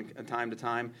on time to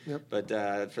time. Yep. But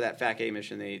for that FAC-A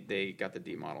mission, they got the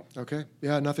D model. Okay.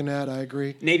 Yeah, nothing to add. I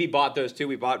agree. Navy bought those too.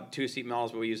 We bought 2-seat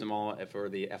models, but we use them all for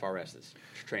the FRSs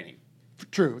training.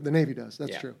 True, the Navy does.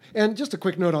 That's true. And just a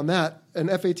quick note on that: an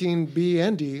F-18B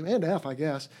and D and F, I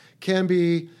guess, can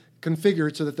be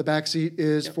configured so that the back seat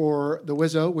is for the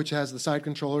Wizzo, which has the side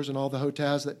controllers and all the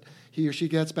HOTAS that he or she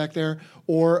gets back there,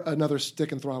 or another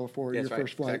stick and throttle for your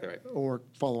first flight or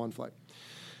follow-on flight.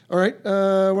 All right,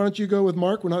 why don't you go with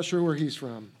Mark? We're not sure where he's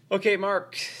from. Okay,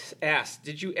 Mark asks,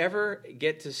 did you ever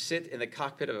get to sit in the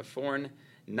cockpit of a foreign,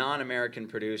 non-American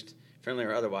produced, friendly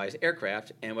or otherwise,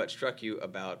 aircraft, and what struck you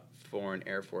about foreign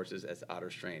air forces as outer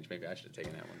strange? Maybe I should have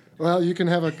taken that one. Well, you can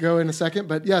have a go in a second,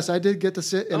 but yes, I did get to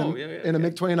sit in a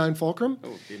MiG-29 Fulcrum.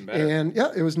 Oh, even better. And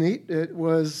it was neat. It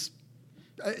was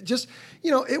just,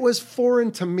 it was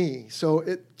foreign to me, so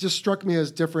it just struck me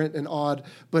as different and odd,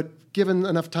 but given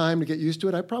enough time to get used to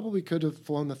it, I probably could have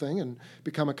flown the thing and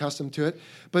become accustomed to it.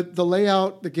 But the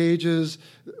layout, the gauges,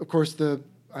 of course,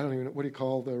 I don't even know, what do you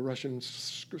call the Russian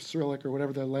Cyrillic or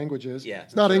whatever the language is? Yeah.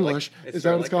 It's not Cyrillic. English. It's is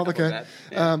that what it's called? Cyrillic. Okay.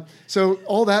 Yeah. So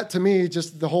all that to me,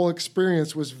 just the whole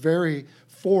experience was very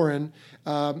foreign.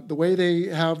 The way they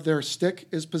have their stick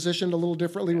is positioned a little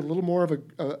differently, with a little more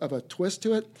of a twist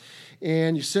to it.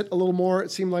 And you sit a little more, it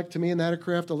seemed like to me in that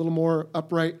aircraft, a little more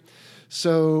upright.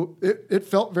 So it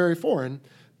felt very foreign.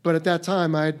 But at that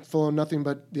time, I'd flown nothing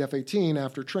but the F-18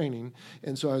 after training,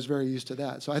 and so I was very used to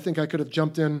that. So I think I could have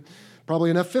jumped in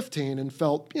probably an F-15 and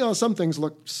felt, some things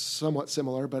looked somewhat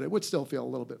similar, but it would still feel a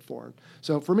little bit foreign.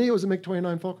 So for me, it was a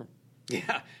MiG-29 Fulcrum.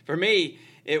 Yeah, for me,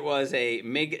 it was a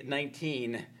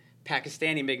MiG-19,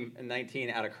 Pakistani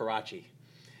MiG-19 out of Karachi.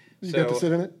 You got to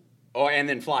sit in it? Oh, and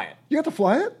then fly it. You got to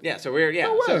fly it? Yeah, so No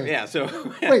way.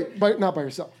 So Wait, not by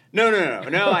yourself? No.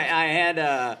 I had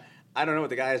I don't know what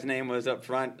the guy's name was up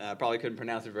front. Probably couldn't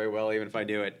pronounce it very well, even if I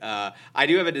knew it. I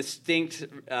do have a distinct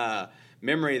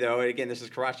memory, though. Again, this is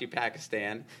Karachi,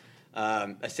 Pakistan,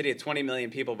 a city of 20 million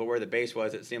people, but where the base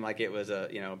was, it seemed like it was a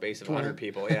base of 100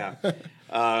 people. Yeah,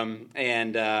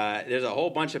 and there's a whole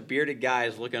bunch of bearded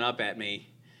guys looking up at me,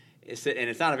 and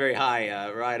it's not a very high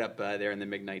ride up there in the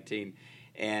MiG-19.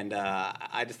 And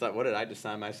I just thought, what did I just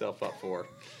sign myself up for?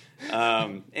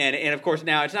 And of course,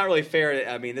 now it's not really fair.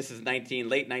 I mean, this is late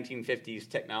 1950s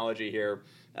technology here.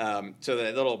 So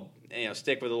the little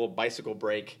stick with a little bicycle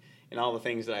brake and all the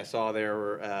things that I saw there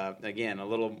were, again, a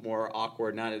little more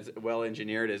awkward, not as well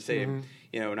engineered as, say,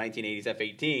 1980s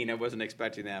F-18. I wasn't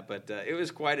expecting that, but it was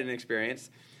quite an experience.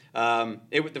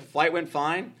 The flight went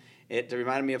fine. It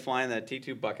reminded me of flying the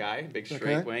T-2 Buckeye, big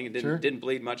straight wing. It didn't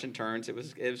bleed much in turns. It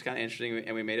was kind of interesting,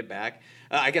 and we made it back.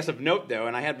 I guess of note, though,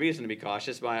 and I had reason to be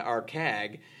cautious, our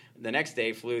CAG the next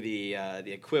day flew the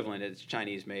equivalent. It's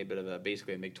Chinese made, but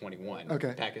basically a MiG-21,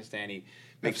 Pakistani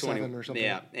MiG-21 or something.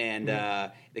 Yeah, and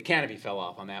the canopy fell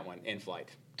off on that one in flight.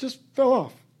 Just fell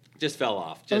off. Just fell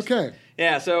off. Okay.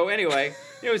 Yeah. So anyway,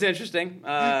 it was interesting.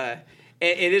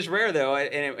 It is rare, though,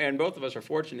 and both of us are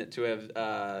fortunate to have,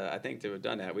 I think, to have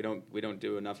done that. We don't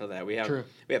do enough of that. We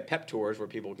have pep tours where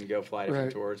people can go fly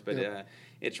different tours, but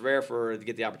it's rare to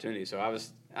get the opportunity. So I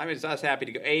was happy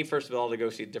to go. First of all, to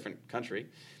go see a different country.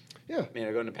 Yeah.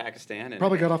 Going to Pakistan.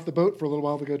 Probably got off the boat for a little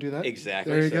while to go do that.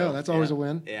 Exactly. There you go. That's always a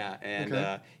win. Yeah.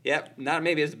 And, not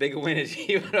maybe as big a win as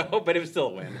you would hope, but it was still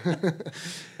a win.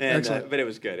 Excellent. But it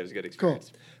was good. It was a good experience.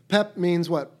 Cool. PEP means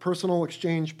what? Personal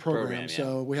Exchange Program.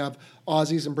 So we have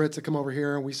Aussies and Brits that come over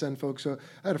here, and we send folks. So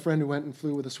I had a friend who went and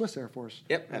flew with the Swiss Air Force.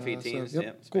 Yep, F-18s,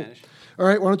 cool. Spanish. All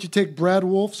right, why don't you take Brad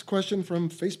Wolf's question from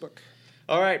Facebook?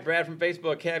 All right, Brad from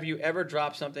Facebook. Have you ever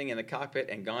dropped something in the cockpit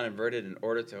and gone inverted in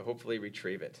order to hopefully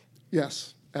retrieve it?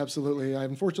 Yes, absolutely.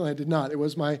 Unfortunately, I did not. It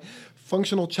was my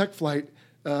functional check flight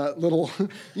little,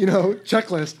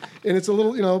 checklist. And it's a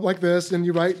little, like this, and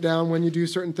you write down when you do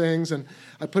certain things. And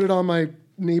I put it on my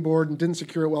knee board and didn't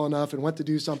secure it well enough and went to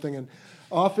do something, and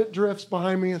off it drifts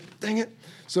behind me. And dang it.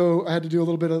 So I had to do a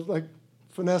little bit of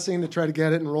finessing to try to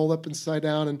get it and roll up inside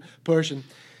down and push. And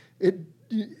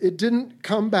it didn't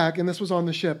come back, and this was on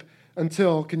the ship,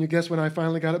 until, can you guess when I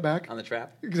finally got it back? On the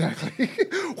trap? Exactly.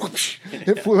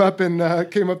 It flew up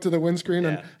and came up to the windscreen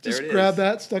and just grabbed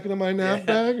that, stuck it in my nav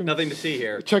bag. And nothing to see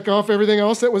here. Check off everything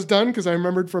else that was done because I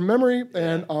remembered from memory,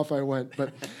 and off I went.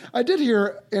 But I did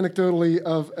hear anecdotally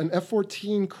of an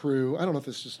F-14 crew, I don't know if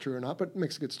this is true or not, but it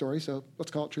makes a good story, so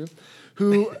let's call it true,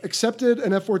 who accepted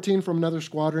an F-14 from another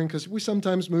squadron, because we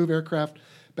sometimes move aircraft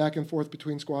back and forth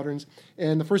between squadrons.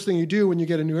 And the first thing you do when you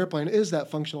get a new airplane is that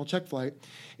functional check flight.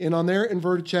 And on their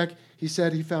inverted check, he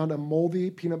said he found a moldy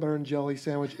peanut butter and jelly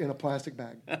sandwich in a plastic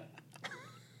bag.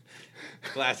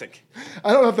 Classic.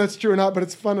 I don't know if that's true or not, but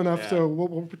it's fun enough, so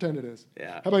we'll pretend it is.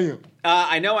 Yeah. How about you?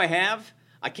 I know I have.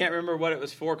 I can't remember what it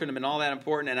was for. Couldn't have been all that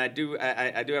important. And I do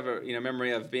have a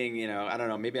memory of being, I don't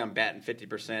know, maybe I'm batting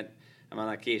 50%. I'm on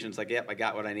occasions like, yep, I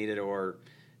got what I needed, or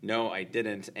no, I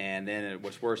didn't. And then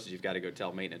what's worse is you've got to go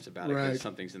tell maintenance about it because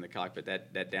something's in the cockpit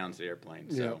that downs the airplane.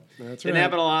 So that's didn't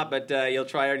happen a lot, but you'll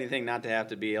try anything not to have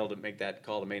to be able to make that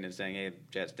call to maintenance saying, hey,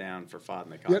 jet's down for FOD in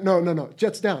the cockpit. Yeah, no.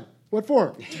 Jet's down. What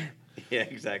for? Yeah,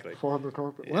 exactly. FOD in the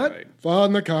cockpit. Yeah, what? Right. FOD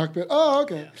in the cockpit. Oh,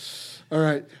 okay. Yeah. All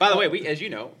right. By the way, we, as you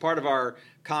know, part of our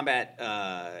combat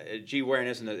G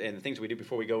awareness and the things we do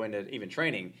before we go into even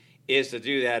training is to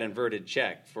do that inverted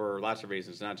check for lots of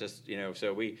reasons, not just,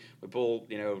 so we pull,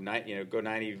 go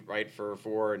 90 right for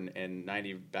 4 and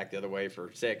 90 back the other way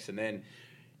for 6, and then,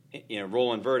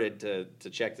 roll inverted to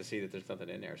check to see that there's nothing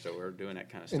in there. So we're doing that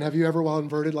kind of stuff. And have you ever, while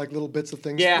inverted, little bits of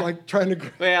things, Yeah. Like trying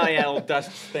to... Well, yeah, little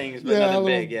dust things, but nothing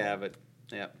big, but...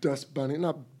 Yep. dust bunny,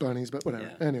 not bunnies, but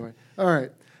whatever. Yeah. Anyway, all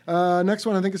right. Next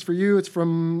one I think is for you. It's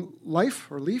from Leif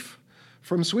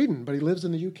from Sweden, but he lives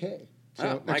in the UK.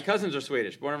 So my cousins are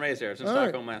Swedish, born and raised there. I was in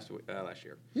Stockholm last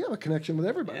year. You have a connection with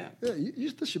everybody.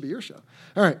 Yeah. This should be your show.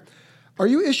 All right. Are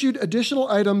you issued additional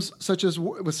items such as,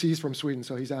 he's from Sweden,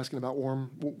 so he's asking about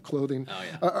warm clothing. Oh,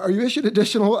 yeah. Are you issued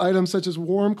additional items such as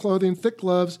warm clothing, thick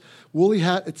gloves, woolly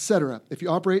hat, etc.? If you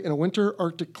operate in a winter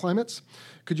Arctic climates,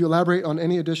 could you elaborate on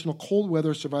any additional cold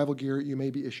weather survival gear you may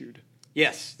be issued?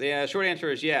 Yes. The short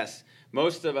answer is yes.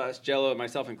 Most of us, Jello,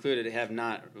 myself included, have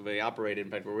not really operated.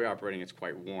 In fact, where we're operating, it's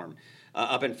quite warm.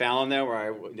 Up in Fallon, though, where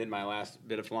I did my last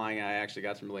bit of flying, I actually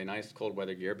got some really nice cold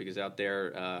weather gear because out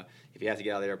there, if you have to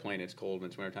get out of the airplane, it's cold when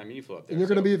it's wintertime and you flew up there. And you're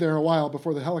going to be there a while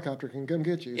before the helicopter can come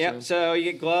get you. Yeah, so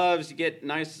you get gloves, you get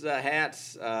nice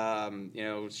hats,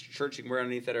 shirts you can wear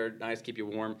underneath that are nice, keep you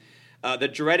warm. The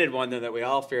dreaded one, though, that we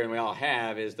all fear and we all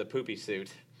have is the poopy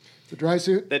suit. The dry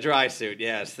suit? The dry suit,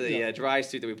 yes. The dry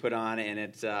suit that we put on, and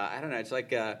it's, I don't know, it's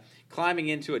like climbing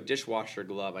into a dishwasher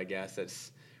glove, I guess.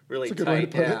 It's really That's a good tight. way to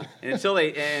put it. And until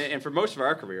and for most of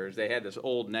our careers, they had this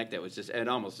old neck that was just, it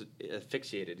almost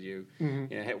asphyxiated you,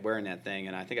 wearing that thing.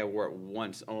 And I think I wore it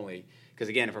once only. Because,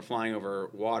 again, if we're flying over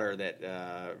water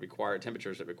that require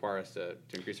temperatures that require us to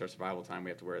increase our survival time, we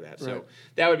have to wear that. Right. So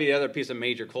that would be the other piece of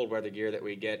major cold weather gear that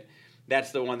we get.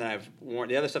 That's the one that I've worn.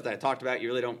 The other stuff that I talked about, you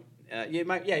really don't. You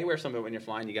wear some of it when you're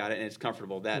flying. You got it, and it's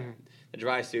comfortable. The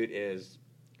dry suit is,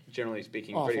 generally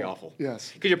speaking, pretty awful.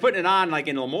 Yes, because you're putting it on like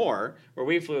in Lemoore, where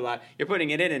we flew a lot. You're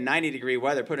putting it in 90-degree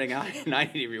weather, putting it on in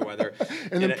 90-degree weather,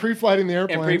 and then pre-flighting the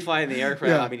airplane. And pre-flighting the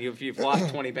aircraft. Yeah. I mean, you've lost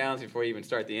 20 pounds before you even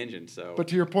start the engine. So, but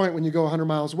to your point, when you go 100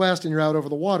 miles west and you're out over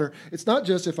the water, it's not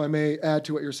just, if I may add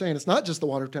to what you're saying, it's not just the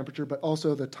water temperature, but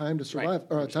also the time to survive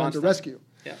or time to rescue.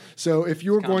 Yeah. So if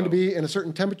you're going to be in a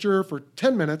certain temperature for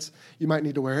 10 minutes, you might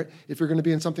need to wear it. If you're going to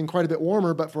be in something quite a bit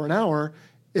warmer, but for an hour,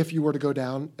 if you were to go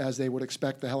down, as they would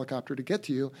expect the helicopter to get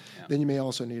to you, then you may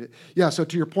also need it. Yeah, so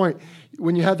to your point,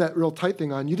 when you had that real tight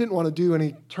thing on, you didn't want to do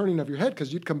any turning of your head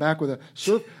because you'd come back with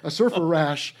a surfer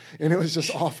rash, and it was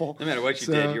just awful. No matter what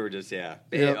you did, you were just,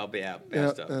 I'll be out.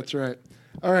 That's right.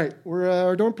 All right,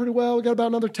 we're doing pretty well. We got about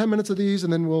another 10 minutes of these,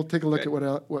 and then we'll take a look at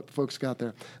what folks got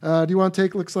there. Do you want to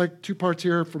take? Looks like 2 parts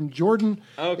here from Jordan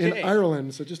in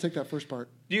Ireland. So just take that first part.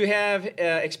 Do you have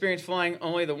experience flying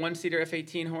only the one-seater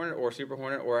F-18 Hornet or Super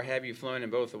Hornet, or have you flown in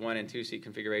both the 1- and 2-seat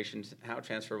configurations? How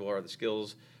transferable are the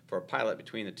skills for a pilot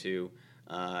between the two?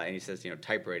 And he says,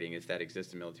 type rating, if that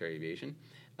exists in military aviation.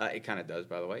 It kind of does,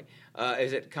 by the way.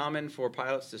 Is it common for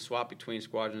pilots to swap between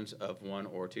squadrons of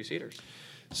 1- or 2-seaters?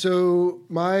 So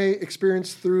my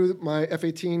experience through my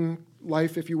F-18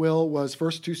 life, if you will, was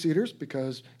first 2-seaters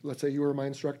because let's say you were my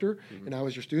instructor and I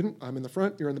was your student. I'm in the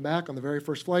front, you're in the back on the very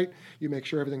first flight. You make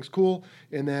sure everything's cool,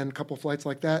 and then a couple flights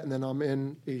like that, and then I'm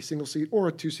in a single seat or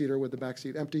a 2-seater with the back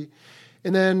seat empty.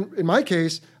 And then in my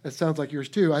case, it sounds like yours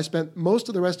too, I spent most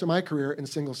of the rest of my career in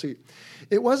single seat.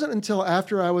 It wasn't until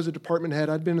after I was a department head,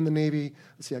 I'd been in the Navy,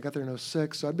 I got there in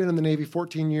 2006, so I'd been in the Navy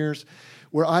 14 years,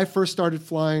 where I first started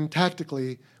flying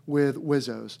tactically with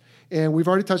WIZZOs. And we've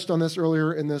already touched on this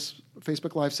earlier in this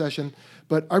Facebook Live session,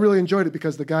 but I really enjoyed it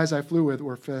because the guys I flew with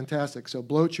were fantastic. So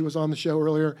Bloach, who was on the show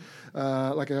earlier,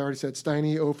 like I already said,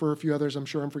 Steiny, Ofer, a few others I'm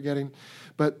sure I'm forgetting,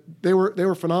 but they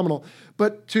were phenomenal.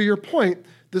 But to your point,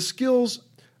 the skills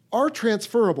are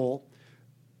transferable,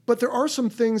 but there are some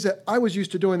things that I was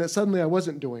used to doing that suddenly I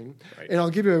wasn't doing. Right. And I'll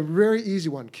give you a very easy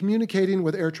one, communicating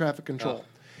with air traffic control.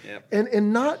 Yep.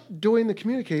 And not doing the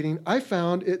communicating, I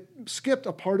found it skipped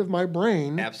a part of my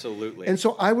brain. Absolutely. And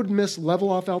so I would miss level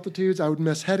off altitudes. I would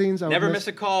miss headings. Never miss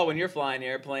a call when you're flying the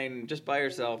airplane just by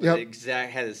yourself. Yep.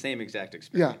 Had the same exact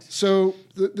experience. Yeah. So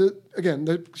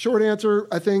the short answer,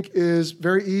 I think, is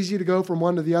very easy to go from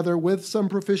one to the other with some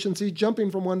proficiency,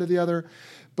 jumping from one to the other.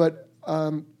 But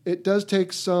it does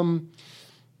take some,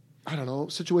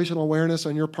 situational awareness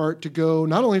on your part to go,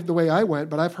 not only the way I went,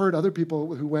 but I've heard other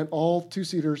people who went all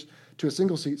 2-seaters to a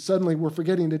single seat suddenly were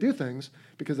forgetting to do things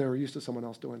because they were used to someone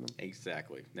else doing them.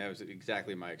 Exactly. That was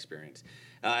exactly my experience.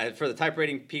 For the type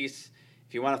rating piece,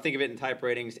 if you want to think of it in type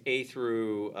ratings, A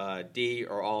through D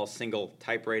are all single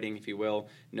type rating, if you will.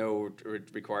 No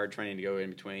required training to go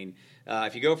in between.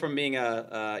 If you go from being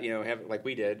like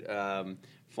we did,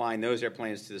 flying those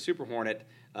airplanes to the Super Hornet,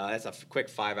 that's a quick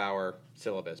 5-hour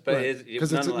syllabus. But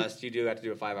right. Nonetheless, you do have to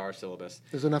do a 5-hour syllabus.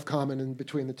 There's enough common in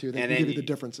between the two that can give you the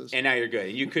differences. And now you're good.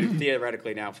 And you could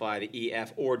theoretically now fly the E,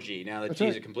 F, or G. Now, the G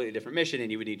is a completely different mission, and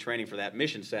you would need training for that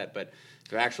mission set. But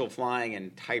for actual flying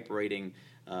and type rating,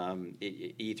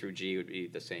 E through G would be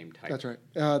the same type. That's right.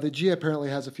 The G apparently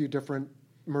has a few different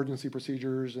emergency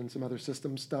procedures and some other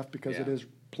system stuff because it is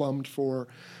plumbed for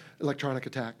electronic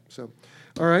attack. So,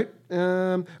 all right.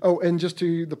 And just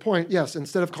to the point, yes,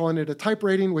 instead of calling it a type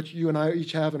rating, which you and I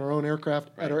each have in our own aircraft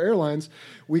at our airlines,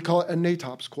 we call it a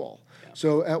NATOPS qual. Yeah.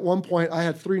 So at one point, I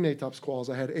had 3 NATOPS quals.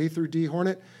 I had A through D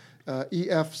Hornet,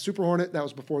 EF Super Hornet, that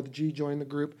was before the G joined the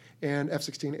group, and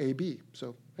F-16AB.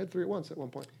 So I had 3 at once at one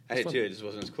point. I did too. It just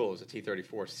wasn't as cool. It was a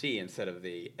T-34C instead of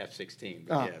the F-16.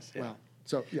 Yes, wow.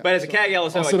 So, yeah. But as a CAG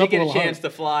LSO, I did get a chance to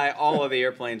fly all of the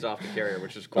airplanes off the carrier,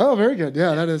 which is cool. Oh, very good.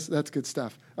 Yeah, that's good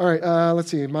stuff. All right,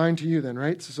 let's see. Mine to you then,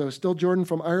 right? So still Jordan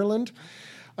from Ireland.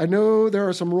 I know there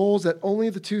are some roles that only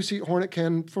the 2-seat Hornet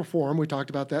can perform. We talked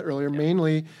about that earlier,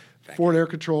 mainly forward air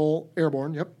control,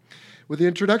 airborne. Yep. With the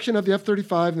introduction of the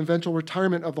F-35 and the eventual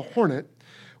retirement of the Hornet,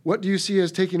 what do you see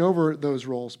as taking over those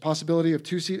roles? Possibility of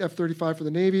 2-seat F-35 for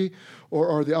the Navy, or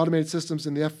are the automated systems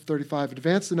in the F-35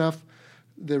 advanced enough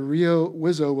the Rio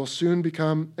Wizzo will soon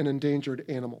become an endangered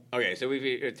animal? Okay, so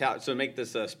make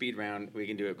this a speed round. We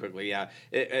can do it quickly. Yeah,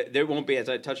 there won't be, as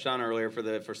I touched on earlier, for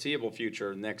the foreseeable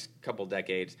future, next couple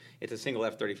decades, it's a single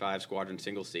F-35 squadron,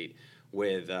 single seat,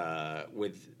 with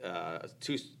 3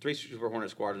 Super Hornet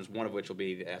squadrons, one of which will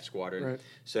be the F squadron. Right.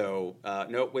 So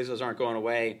no, Wizzos aren't going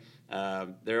away.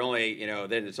 They're only,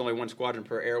 it's only 1 squadron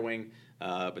per air wing,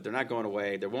 but they're not going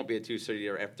away. There won't be a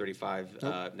 2-seater F-35.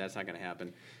 Nope. That's not going to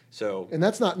happen. So, and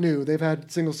that's not new. They've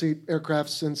had single-seat aircraft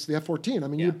since the F-14. I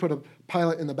mean, you'd put a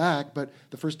pilot in the back, but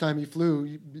the first time you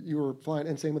flew, you were flying,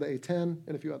 and same with the A-10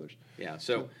 and a few others. Yeah.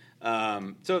 I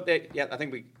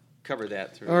think we covered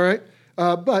that through. All right,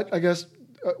 but I guess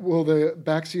will the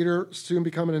backseater soon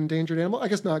become an endangered animal? I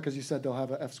guess not, because you said they'll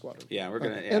have an F squadron. Yeah, we're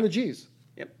gonna. And the Gs.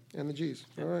 Yep. And the Gs.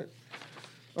 Yep. All right.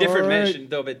 Different mission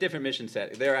though, but different mission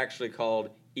set. They're actually called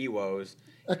EWOs.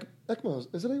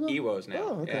 ECMOs. Is it EWOs? EWOs now.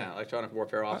 Oh, okay. Yeah, electronic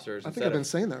warfare officers. I think I've been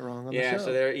saying that wrong on the show.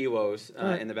 So they're EWOs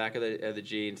in the back of the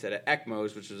G instead of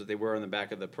ECMOs, which is what they were on the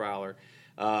back of the Prowler.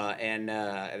 And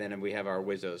then we have our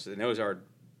Wizzos. And those are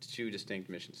 2 distinct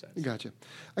mission sets. Gotcha.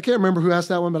 I can't remember who asked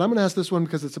that one, but I'm going to ask this one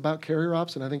because it's about carrier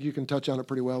ops, and I think you can touch on it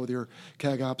pretty well with your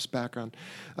CAG ops background.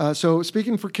 So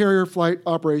speaking for carrier flight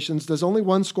operations, does only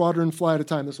 1 squadron fly at a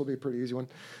time? This will be a pretty easy one.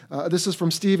 This is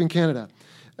from Steve in Canada.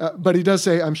 But he does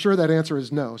say, I'm sure that answer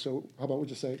is no. So how about we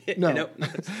just say no?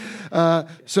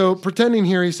 So pretending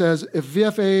here, he says, if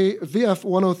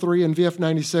VF-103 and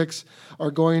VF-96 are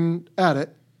going at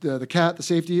it, the CAT, the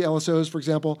safety LSOs, for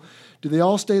example, do they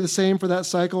all stay the same for that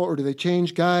cycle, or do they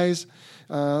change guys?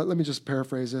 Let me just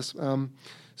paraphrase this.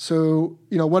 So,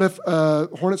 what if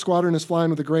Hornet Squadron is flying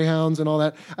with the Greyhounds and all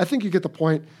that? I think you get the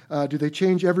point. Do they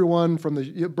change everyone from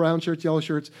the brown shirts, yellow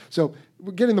shirts? So,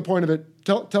 we're getting the point of it.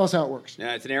 Tell us how it works.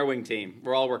 Yeah, it's an air wing team.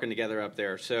 We're all working together up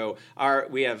there. So,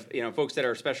 we have folks that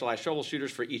are specialized troubleshooters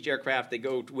for each aircraft. They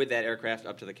go with that aircraft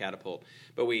up to the catapult.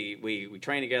 But we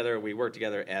train together. We work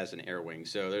together as an air wing.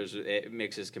 So it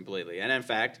mixes completely. And in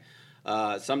fact,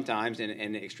 sometimes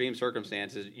in extreme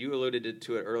circumstances, you alluded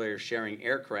to it earlier, sharing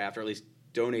aircraft, or at least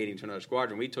donating to another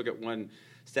squadron. We took it one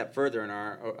step further in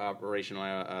our operational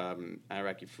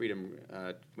Iraqi freedom.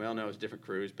 It was different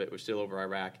crews, but it was still over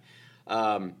Iraq.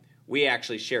 We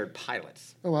actually shared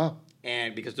pilots. Oh, wow.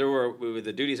 And because with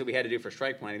the duties that we had to do for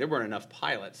strike planning, there weren't enough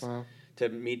pilots to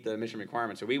meet the mission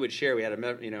requirements. So we would share. We had a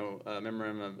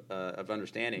memorandum of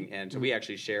understanding, and so we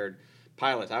actually shared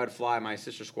pilots. I would fly my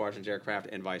sister squadron's aircraft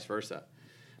and vice versa.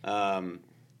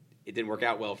 It didn't work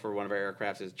out well for one of our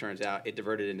aircraft, as it turns out. It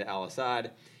diverted into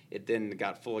Al-Assad. It then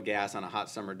got full of gas on a hot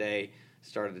summer day,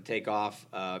 started to take off.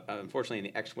 Unfortunately, in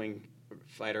the X-wing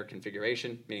fighter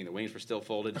configuration, meaning the wings were still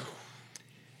folded.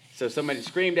 So somebody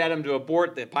screamed at him to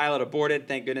abort. The pilot aborted.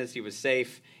 Thank goodness he was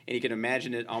safe. And you can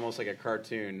imagine it almost like a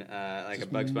cartoon, like a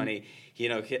Bugs Bunny.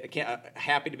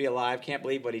 Happy to be alive. Can't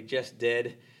believe what he just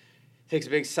did. Takes a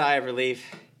big sigh of relief.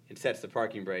 It sets the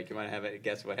parking brake. You might have a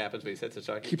guess what happens when he sets the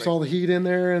parking brake. Keeps all the heat in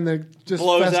there, and it just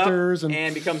blows festers up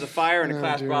and becomes a fire and a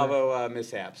Class Bravo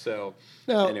mishap. So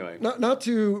now, anyway, not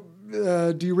to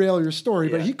derail your story,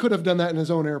 but he could have done that in his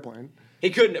own airplane. He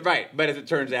couldn't, right? But as it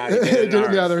turns out, he did it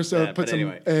in ours. Put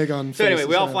some egg on. So anyway,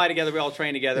 we all fly together. We all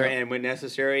train together, and when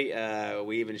necessary,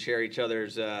 we even share each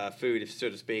other's food, so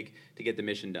to speak, to get the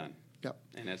mission done. Yep.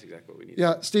 And that's exactly what we need.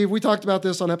 Yeah, Steve, we talked about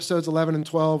this on episodes 11 and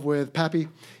 12 with Pappy,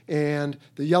 and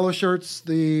the yellow shirts,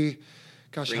 green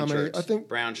how many? Shirts, I think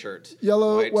brown shirts.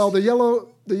 Yellow. Whites. Well, the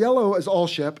yellow is all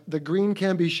ship. The green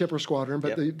can be ship or squadron,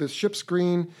 but the ship's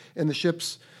green and the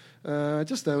ship's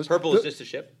just those. Purple is just a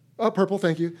ship. Oh, purple,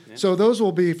 thank you. Yeah. So those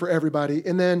will be for everybody.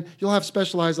 And then you'll have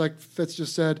specialized, like Fitz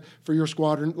just said, for your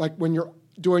squadron, like when you're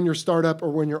doing your startup or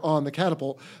when you're on the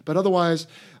catapult. But otherwise,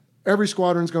 every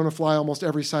squadron's going to fly almost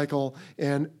every cycle,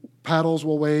 and paddles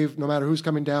will wave no matter who's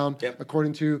coming down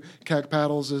according to CAG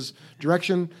Paddles'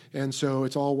 direction, and so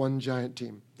it's all one giant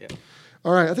team. Yep.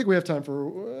 All right, I think we have time for,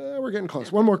 we're getting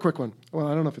close. One more quick one. Well,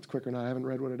 I don't know if it's quick or not. I haven't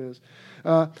read what it is.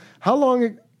 How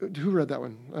long, who read that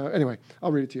one? Anyway,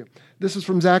 I'll read it to you. This is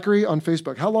from Zachary on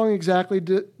Facebook. How long exactly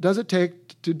does it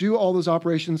take to do all those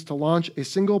operations to launch a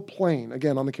single plane,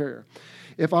 again, on the carrier?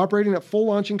 If operating at full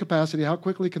launching capacity, how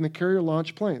quickly can the carrier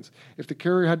launch planes? If the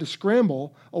carrier had to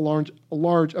scramble a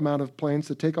large amount of planes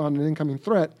to take on an incoming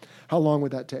threat, how long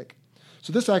would that take?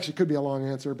 So this actually could be a long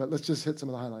answer, but let's just hit some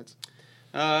of the highlights.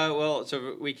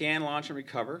 So we can launch and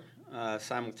recover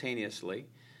simultaneously.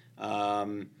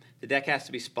 The deck has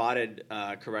to be spotted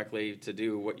correctly to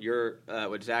do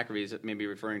what Zachary's maybe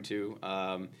referring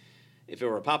to. If it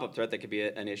were a pop-up threat, that could be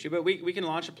an issue. But we can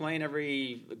launch a plane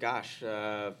every,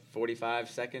 45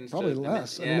 seconds. Probably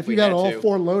less. I mean, if you got all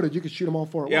four loaded, you could shoot them all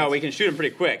four at once. Yeah, we can shoot them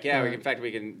pretty quick. Yeah, right. In fact,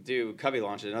 we can do covey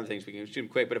launches and other things. We can shoot them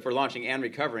quick. But if we're launching and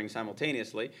recovering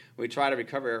simultaneously, we try to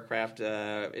recover aircraft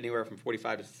anywhere from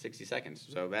 45 to 60 seconds.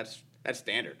 So that's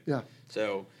standard. Yeah.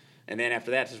 So, and then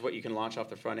after that is what you can launch off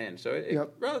the front end. So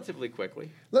relatively quickly.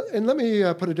 And let me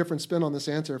put a different spin on this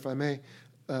answer, if I may,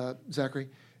 Zachary.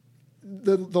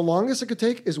 The longest it could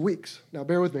take is weeks. Now,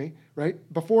 bear with me, right?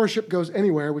 Before a ship goes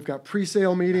anywhere, we've got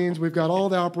pre-sale meetings, we've got all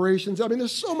the operations. I mean,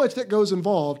 there's so much that goes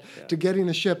involved to getting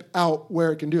a ship out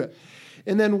where it can do it.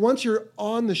 And then once you're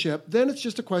on the ship, then it's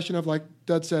just a question of, like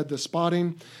Dud said, the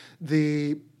spotting,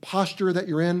 the posture that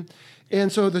you're in.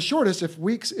 And so the shortest, if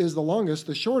weeks is the longest,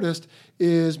 the shortest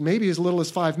is maybe as little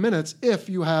as 5 minutes if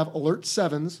you have alert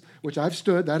 7s, which I've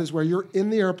stood. That is where you're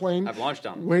in the airplane. I've launched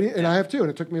on. Waiting, and I have too,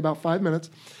 and it took me about 5 minutes.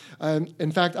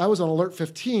 In fact, I was on alert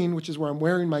 15, which is where I'm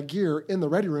wearing my gear in the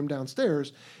ready room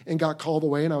downstairs, and got called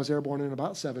away, and I was airborne in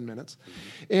about 7 minutes.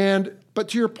 But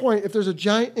to your point, if there's a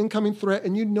giant incoming threat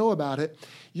and you know about it,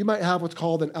 you might have what's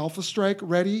called an alpha strike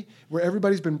ready, where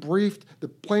everybody's been briefed, the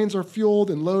planes are fueled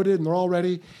and loaded, and they're all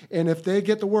ready. And if they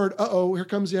get the word, uh-oh, here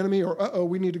comes the enemy, or uh-oh,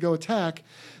 we need to go attack,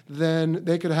 then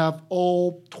they could have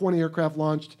all 20 aircraft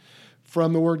launched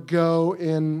from the word go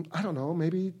in, I don't know,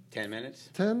 maybe 10 minutes?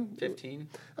 10? 15?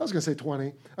 I was going to say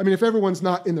 20. I mean, if everyone's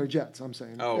not in their jets, I'm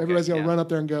saying. Oh, okay. Everybody's going to run up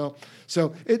there and go.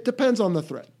 So it depends on the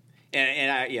threat.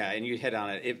 And you hit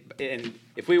on it.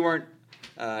 If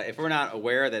we're not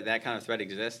aware that kind of threat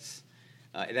exists,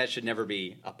 that should never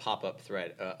be a pop-up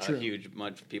threat, a huge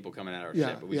bunch of people coming at our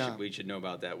ship. But we should know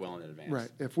about that well in advance. Right.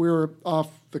 If we were off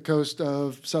the coast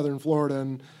of southern Florida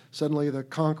and suddenly the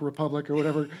Conch Republic or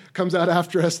whatever comes out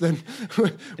after us, then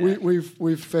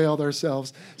we've failed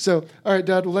ourselves. So, all right,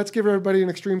 Dad, let's give everybody an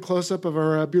extreme close-up of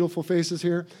our beautiful faces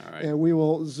here. All right. And we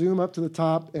will zoom up to the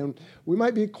top. And we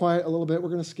might be quiet a little bit. We're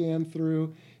going to scan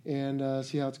through and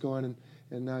see how it's going.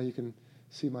 And now you can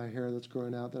see my hair that's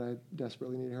growing out that I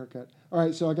desperately need a haircut. All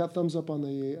right, so I got thumbs up on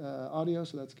the audio,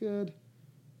 so that's good.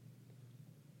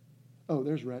 Oh,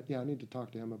 there's Rhett. Yeah, I need to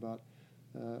talk to him about...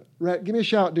 Rhett, give me a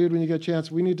shout, dude, when you get a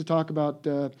chance. We need to talk about,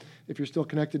 if you're still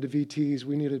connected to VTs,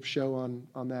 we need a show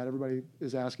on that. Everybody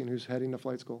is asking who's heading to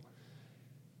flight school.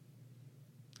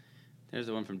 There's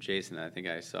the one from Jason that I think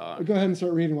I saw. Go ahead and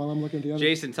start reading while I'm looking at the other.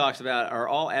 Jason talks about, are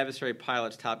all adversary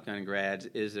pilots Top Gun grads?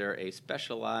 Is there a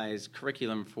specialized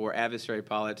curriculum for adversary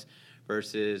pilots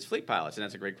versus fleet pilots? And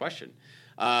that's a great question.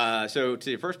 So to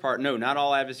the first part, no, not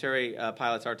all adversary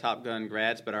pilots are Top Gun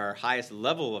grads, but our highest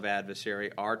level of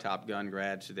adversary are Top Gun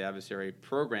grads through the adversary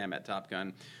program at Top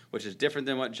Gun, which is different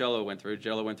than what Jello went through.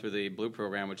 Jello went through the Blue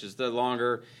program, which is the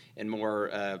longer and more,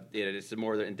 it's a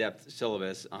more in-depth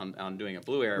syllabus on doing a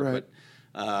Blue Air. Right. But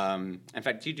in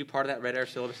fact, do you do part of that Red Air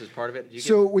syllabus as part of it?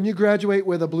 When you graduate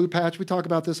with a blue patch, we talk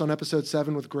about this on episode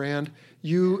 7 with Grand.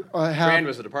 You have Grand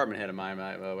was the department head of mine,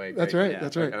 by the way. That's right. Yeah.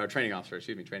 That's right. Or training officer.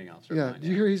 Training officer. Yeah. Did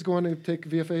you hear he's going to take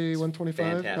VFA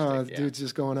 125? Fantastic. Dude's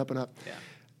just going up and up.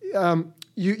 Yeah.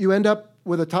 You end up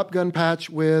with a Top Gun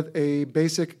patch with a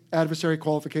basic adversary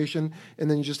qualification, and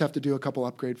then you just have to do a couple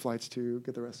upgrade flights to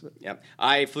get the rest of it. Yep.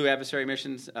 I flew adversary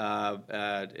missions,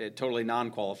 totally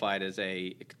non-qualified as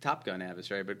a Top Gun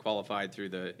adversary, but qualified through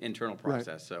the internal process.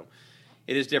 Right. So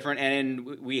it is different.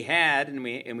 And we had, and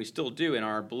we still do in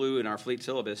our Blue and our fleet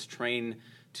syllabus, train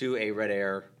to a Red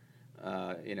Air,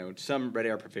 some Red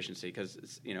Air proficiency,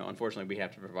 because unfortunately we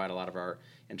have to provide a lot of our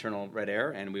internal Red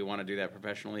Air, and we want to do that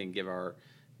professionally and give our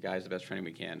guys the best training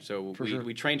we can. So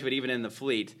we train to it even in the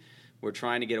fleet. We're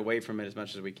trying to get away from it as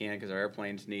much as we can because our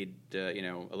airplanes need a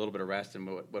little bit of rest, and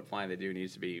what flying they do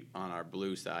needs to be on our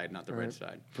Blue side, not the red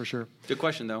side. For sure. Good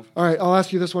question, though. All right, I'll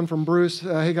ask you this one from Bruce.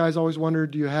 Hey, guys, always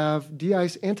wondered, do you have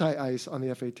de-ice, anti-ice on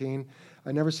the F-18?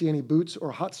 I never see any boots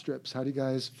or hot strips. How do you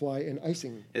guys fly in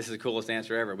icing? This is the coolest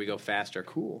answer ever. We go faster.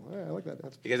 Cool. Yeah, I like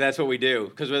that. Because that's what we do.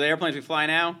 Because with the airplanes we fly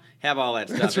now, have all that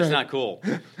stuff. That's It's right. not cool.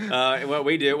 What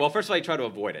we do, well, first of all, you try to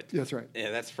avoid it. That's right.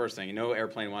 Yeah, that's the first thing. No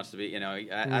airplane wants to be,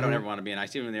 I don't ever want to be in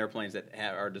ice, even in the airplanes that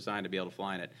are designed to be able to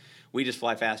fly in it. We just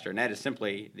fly faster, and that is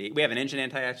simply, we have an engine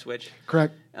anti-ice switch.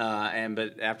 Correct.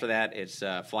 But after that, it's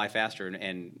fly faster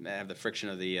and have the friction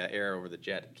of the air over the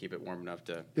jet and keep it warm enough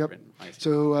to prevent ice.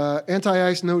 So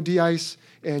anti-ice, no de-ice,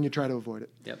 and you try to avoid it.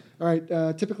 Yep. All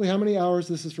right. Typically, how many hours,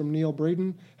 this is from Neil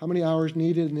Braden, how many hours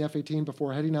needed in the F-18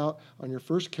 before heading out on your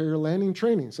first carrier landing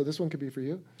training? So this one could be for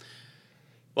you.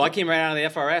 Well, I came right out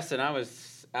of the FRS, and I was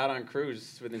out on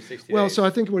cruise within 60 days. Well, so I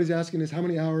think what he's asking is how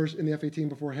many hours in the F-18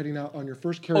 before heading out on your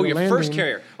first carrier landing. Oh, your first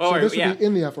carrier. Oh, so this yeah. would be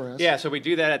in the FRS. Yeah, so we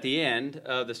do that at the end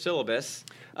of the syllabus.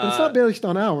 But it's not based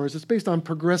on hours. It's based on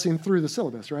progressing through the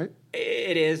syllabus, right?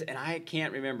 It is, and I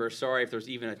can't remember, sorry, if there's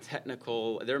even a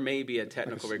technical, there may be a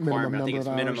technical requirement. I think it's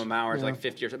minimum hours, like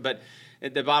 50 or something.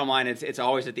 But the bottom line is it's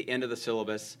always at the end of the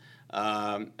syllabus. So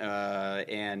at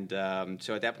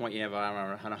that point, you have around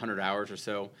 100 hours or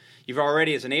so. You've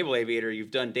already, as a naval aviator,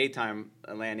 you've done daytime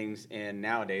landings in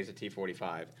nowadays a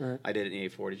T-45. Right. I did it in the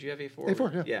A4. Did you have A4?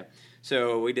 A4, yeah. Yeah.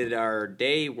 So we did our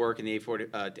day work in the A4,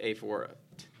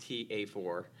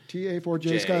 TA4.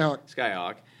 TA4J Skyhawk.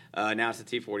 Skyhawk. Now it's the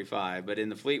T-45. But in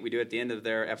the fleet, we do at the end of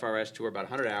their FRS tour about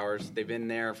 100 hours. They've been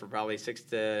there for probably 6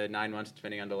 to 9 months,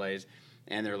 depending on delays,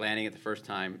 and they're landing it the first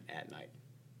time at night.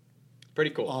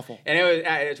 Pretty cool. Awful. And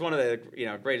it's one of the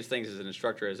greatest things as an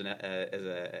instructor, as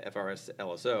a FRS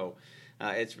LSO.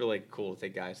 It's really cool to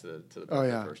take guys to the Oh,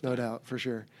 yeah, first no time. doubt, for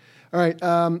sure. All right,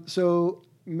 so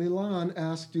Milan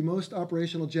asked, do most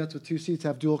operational jets with 2 seats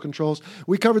have dual controls?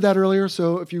 We covered that earlier,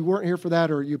 so if you weren't here for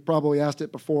that or you probably asked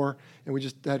it before and we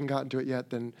just hadn't gotten to it yet,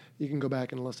 then you can go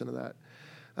back and listen to that.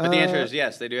 But the answer is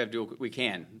yes, they do have dual. We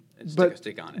can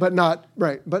stick on it. But not,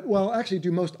 right. But, well, actually,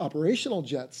 do most operational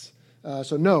jets?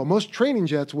 So no, most training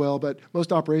jets will, but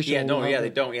most operational. They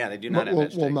don't. Yeah, they do not have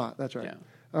that stick. Will not. That's right. Yeah.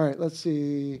 All right. Let's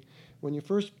see. When you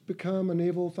first become a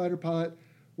naval fighter pilot,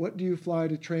 what do you fly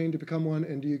to train to become one?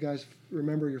 And do you guys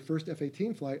remember your first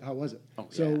F-18 flight? How was it? Oh,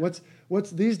 so yeah. what's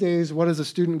these days? What does a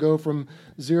student go from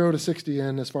 0 to 60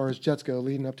 in as far as jets go,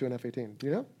 leading up to an F-18? Do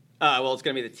you know? Well, it's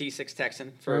going to be the T6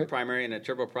 Texan for Right. primary and a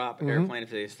turboprop airplane.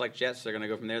 If they select jets, they're going to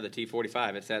go from there. The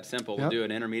T45. It's that simple. We'll do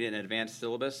an intermediate and advanced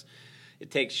syllabus.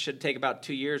 It should take about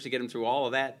 2 years to get them through all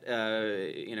of that.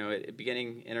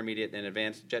 Beginning, intermediate, and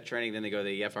advanced jet training. Then they go to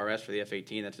the FRS for the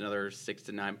F-18. That's another 6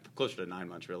 to 9, closer to 9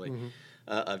 months really,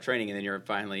 of training, and then you're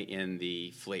finally in the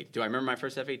fleet. Do I remember my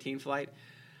first F-18 flight?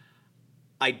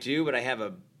 I do, but I have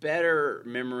a better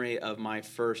memory of my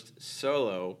first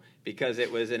solo because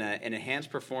it was in an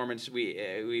enhanced performance.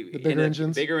 The bigger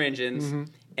engines? Bigger engines,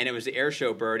 and it was the air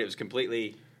show bird. It was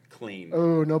completely clean.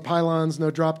 Oh, no pylons, no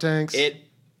drop tanks.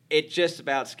 It just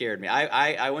about scared me.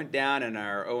 I went down in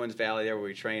our Owens Valley there where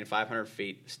we trained 500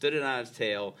 feet, stood it on its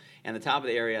tail, and the top of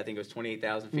the area, I think it was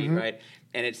 28,000 feet, right?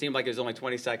 And it seemed like it was only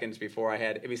 20 seconds before I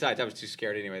had, and besides, I was too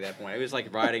scared anyway at that point. It was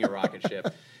like riding a rocket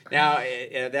ship. Now,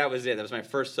 that was it. That was my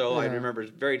first solo. I remember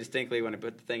very distinctly when I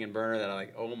put the thing in burner that I'm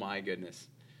like, oh my goodness.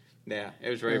 Yeah, it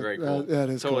was very, very cool. That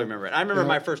is totally cool. remember it. I remember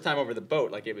my first time over the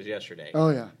boat like it was yesterday. Oh,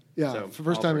 yeah. Yeah, So,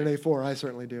 first time in all A4, I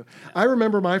certainly do. I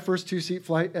remember my first 2-seat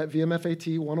flight at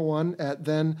VMFAT 101 at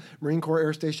then Marine Corps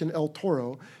Air Station El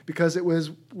Toro because it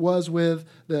was with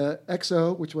the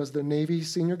XO, which was the Navy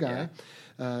senior guy.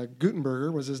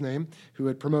 Gutenberger was his name, who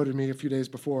had promoted me a few days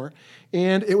before.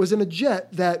 And it was in a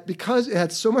jet that, because it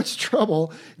had so much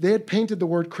trouble, they had painted the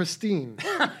word Christine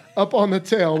up on the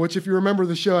tail, which if you remember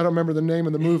the show, I don't remember the name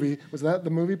of the movie. Was that the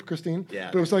movie, Christine?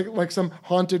 Yeah. But it was like some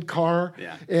haunted car.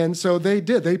 Yeah. And so they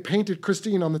painted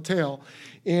Christine on the tail.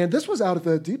 And this was out at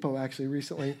the depot, actually,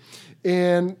 recently.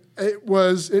 And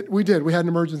we had an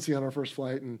emergency on our first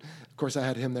flight. And, of course, I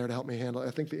had him there to help me handle it.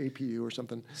 I think the APU or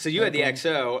something. So you had the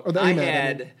XO. Or the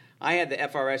AMAT, I had the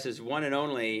FRS's one and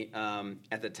only,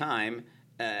 at the time,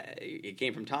 it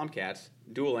came from Tomcats,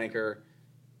 dual anchor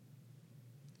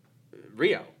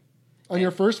Rio. On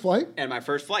your first flight? And my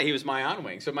first flight, he was my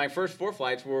on-wing. So my first 4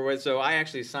 flights were with, so I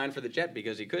actually signed for the jet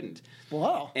because he couldn't.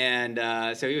 Wow. And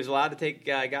so he was allowed to take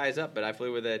guys up, but I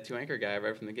flew with a 2-anchor guy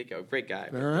right from the get-go. Great guy.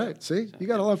 All right. See? You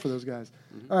got a love for those guys.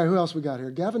 All right, who else we got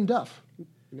here? Gavin Duff. You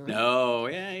know him? No,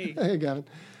 yeah. Hey, Gavin.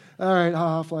 All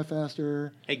right, fly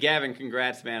faster. Hey, Gavin,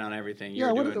 congrats, man, on everything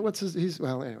Yeah, you're doing. what's his,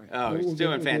 well, anyway. Oh, he's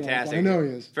doing fantastic. I know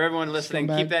he is. For everyone listening,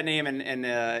 Scumbag. keep that name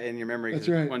in your memory. That's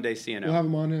right. One day CNO. We'll have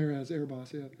him on there as Air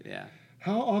Boss, yeah. Yeah.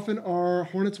 How often are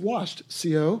Hornets washed,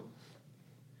 CO?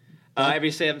 Every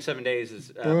 7 days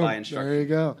is Boom. by instruction. There you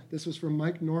go. This was from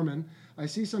Mike Norman. I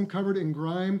see some covered in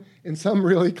grime and some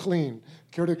really clean.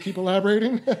 Care to keep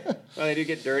elaborating? Well, they do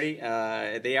get dirty.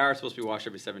 They are supposed to be washed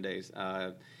every 7 days.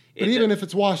 But even if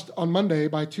it's washed on Monday,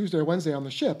 by Tuesday or Wednesday on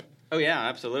the ship, oh yeah,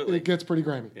 absolutely, it gets pretty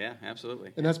grimy. Yeah,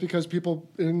 absolutely. And that's because people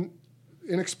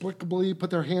inexplicably put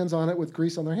their hands on it with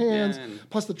grease on their hands. Yeah,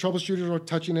 Plus, the troubleshooters are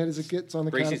touching it as it gets on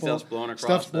the greasy catapult. stuff's blowing across.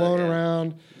 Stuff's blowing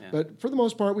around. Yeah. But for the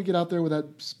most part, we get out there with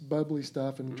that bubbly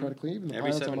stuff and try to clean. Even the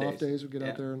Every pilots 7 on off days. days, we get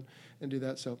out there and do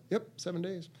that. So, 7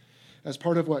 days. As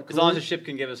part of what? As long as the ship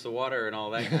can give us the water and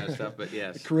all that kind of stuff, but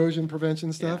yes. Corrosion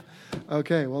prevention stuff. Yeah.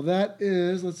 Okay, well, that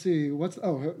is, let's see,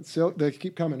 so they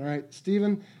keep coming. All right,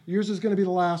 Stephen, yours is going to be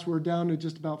the last. We're down to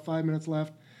just about 5 minutes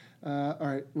left. All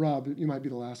right, Rob, you might be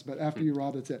the last, but after you,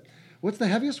 Rob, that's it. What's the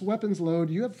heaviest weapons load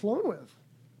you have flown with?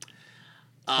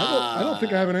 I don't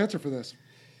think I have an answer for this.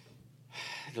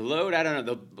 The load, I don't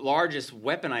know. The largest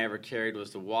weapon I ever carried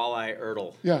was the Walleye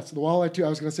Ertl. Yeah, so the Walleye 2, I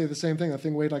was going to say the same thing. That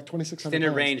thing weighed like 2,600 Extended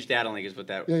pounds. Range Data Link is what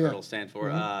that Ertl stands for.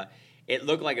 Mm-hmm. It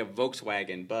looked like a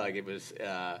Volkswagen Bug. It was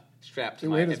strapped to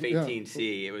my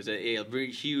F-18C. It was a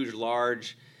really huge,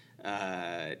 large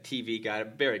TV guy.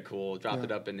 Very cool. Dropped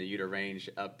it up in the Utah Range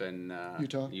up in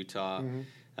Utah.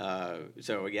 Mm-hmm.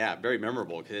 So, very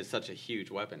memorable because it's such a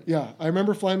huge weapon. Yeah, I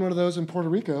remember flying one of those in Puerto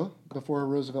Rico before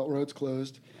Roosevelt Roads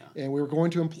closed. And we were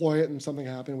going to employ it, and something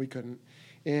happened. We couldn't.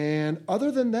 And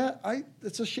other than that,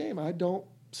 it's a shame. I don't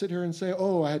sit here and say,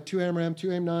 oh, I had 2 AMRAAM,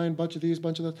 2 AIM-9, bunch of these,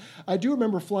 bunch of those. I do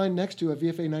remember flying next to a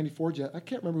VFA 94 jet. I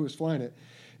can't remember who was flying it.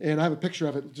 And I have a picture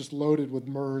of it just loaded with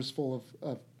MERS full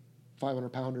of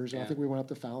 500-pounders. And I think we went up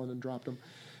to Fallon and dropped them.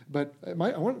 But it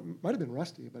might have been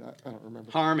Rusty, but I don't remember.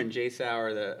 Harm and JSOW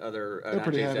are the other, They're not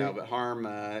pretty JSOW, heavy. but Harm,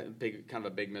 kind of a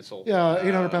big missile. Yeah,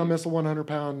 800-pound missile,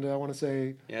 100-pound, I want to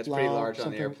say. Yeah, it's pretty large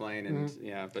on the airplane. And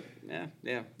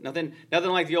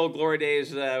nothing like the old glory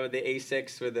days with the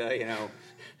A6 with a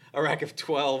rack of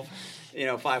 12,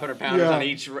 500-pounders on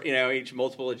each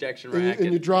multiple ejection rack.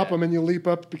 And you drop them and you leap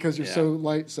up because you're so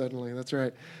light suddenly. That's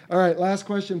right. All right, last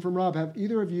question from Rob. Have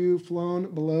either of you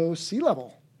flown below sea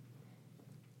level?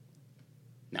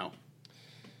 No.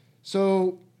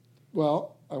 So,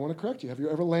 well, I want to correct you. Have you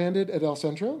ever landed at El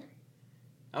Centro?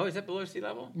 Oh, is that below sea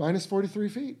level? Minus 43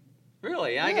 feet.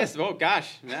 Really? I guess, oh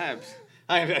gosh.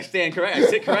 I stand correct. I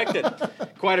sit corrected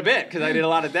quite a bit because I did a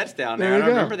lot of debts down there. I don't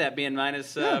remember that being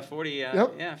minus 40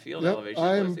 field elevation.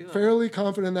 I am fairly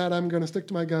confident that I'm going to stick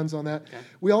to my guns on that. Okay.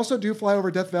 We also do fly over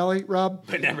Death Valley, Rob.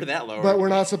 But never that low. But we're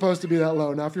not supposed to be that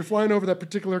low. Now, if you're flying over that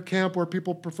particular camp where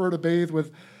people prefer to bathe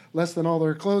with less than all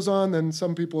their clothes on, then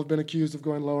some people have been accused of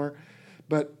going lower.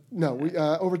 But no, we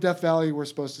over Death Valley, we're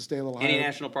supposed to stay a little higher. Any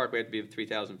national park, we have to be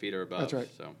 3,000 feet or above. That's right.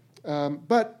 So.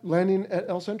 But landing at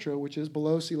El Centro, which is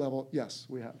below sea level, yes,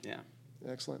 we have. Yeah.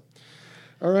 Excellent.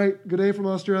 All right. Good day from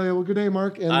Australia. Well, good day,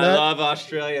 Mark. And I love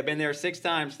Australia. I've been there 6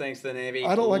 times thanks to the Navy.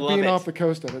 I don't like being off the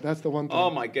coast of it. That's the one thing. Oh,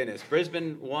 my goodness.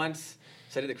 Brisbane once.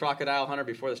 Studied the crocodile hunter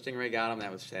before the stingray got him.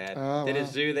 That was sad. Did a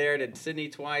zoo there. Did Sydney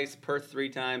twice. Perth 3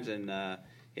 times. And,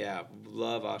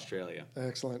 love Australia.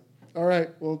 Excellent. All right.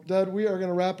 Well, Dud, we are going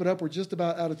to wrap it up. We're just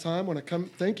about out of time. I want to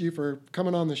thank you for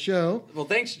coming on the show. Well,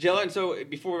 thanks, Jill. And so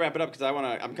before we wrap it up, because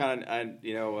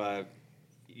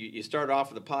you started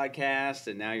off with a podcast,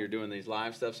 and now you're doing these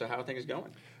live stuff. So how are things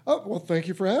going? Oh, well, thank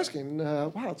you for asking.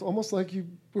 Wow, it's almost like you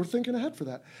were thinking ahead for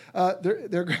that.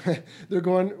 They're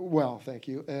going well, thank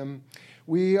you.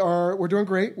 We're doing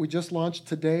great. We just launched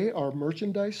today our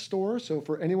merchandise store. So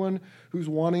for anyone who's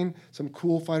wanting some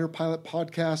cool Fighter Pilot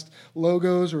podcast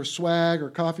logos or swag or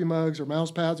coffee mugs or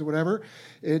mouse pads or whatever,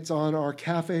 it's on our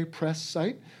Cafe Press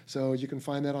site. So you can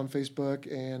find that on Facebook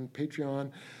and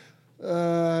Patreon,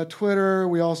 Twitter.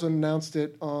 We also announced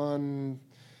it on,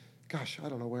 I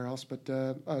don't know where else, but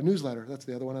newsletter. That's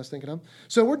the other one I was thinking of.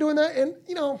 So we're doing that. And,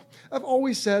 I've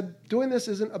always said doing this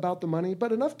isn't about the money,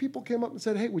 but enough people came up and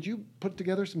said, hey, would you put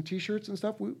together some T-shirts and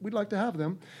stuff? We'd like to have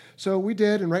them. So we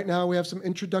did. And right now we have some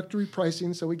introductory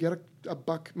pricing. So we get a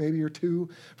buck maybe or $2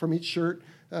 from each shirt.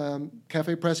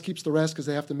 Cafe Press keeps the rest because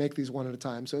they have to make these one at a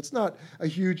time. So it's not a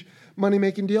huge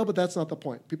money-making deal, but that's not the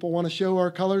point. People want to show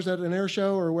our colors at an air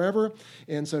show or wherever,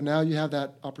 and so now you have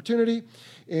that opportunity.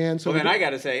 And so, then I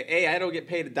got to say, A, I don't get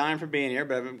paid a dime for being here,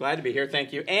 but I'm glad to be here.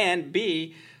 Thank you. And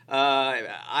B,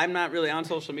 I'm not really on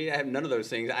social media. I have none of those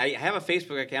things. I have a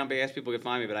Facebook account, but I guess people can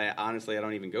find me, but I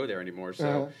don't even go there anymore.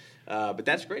 So. But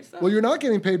that's great stuff. Well, you're not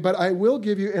getting paid, but I will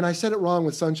give you, and I said it wrong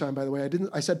with Sunshine, by the way.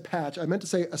 I said patch. I meant to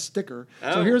say a sticker.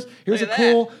 Oh, so here's a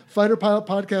cool Fighter Pilot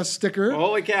podcast sticker. Well,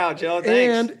 holy cow, Joe!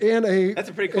 Thanks. And that's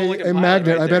a pretty cool looking a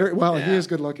magnet. Right He is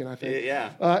good looking, I think. Yeah.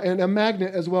 And a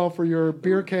magnet as well for your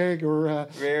beer keg or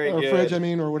Very good.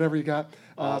 fridge, or whatever you got.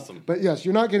 Awesome. But yes,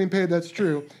 you're not getting paid. That's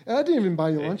true. And I didn't even buy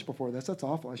you lunch before this. That's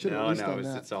awful. I should have at least done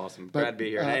that. It's awesome. Glad to be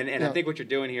here. And I think what you're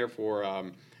doing here for,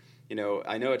 I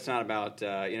know it's not about,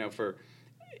 Jill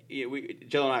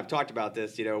and I have talked about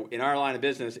this. In our line of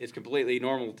business, it's completely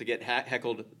normal to get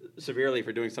heckled severely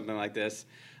for doing something like this,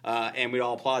 and we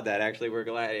all applaud that. Actually, we're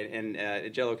glad,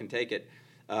 and Jello can take it.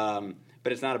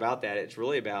 But it's not about that. It's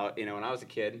really about, when I was a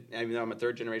kid, even though I'm a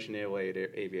third-generation naval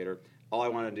aviator, all I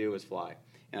wanted to do was fly.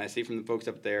 And I see from the folks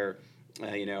up there,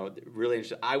 really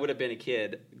interested. I would have been a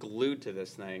kid glued to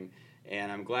this thing,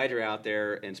 and I'm glad you're out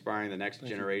there inspiring the next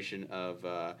generation of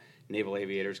naval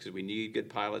aviators, because we need good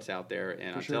pilots out there.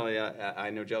 And I'll tell you,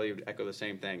 I know, Jelly, would echo the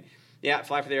same thing. Yeah,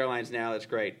 fly for the airlines now. That's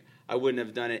great. I wouldn't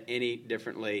have done it any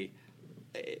differently.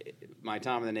 My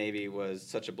time in the Navy was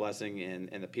such a blessing,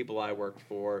 and the people I worked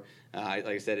for, like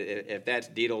I said, if that's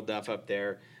Deedle Duff up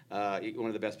there, one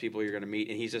of the best people you're going to meet,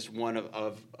 and he's just one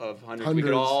of hundreds we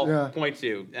could all point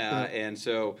to. And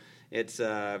so it's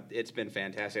been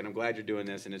fantastic, and I'm glad you're doing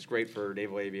this, and it's great for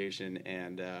naval aviation,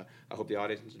 and I hope the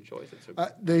audience enjoys it. So,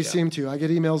 they seem to. I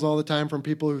get emails all the time from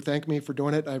people who thank me for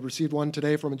doing it. I received one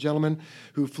today from a gentleman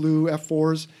who flew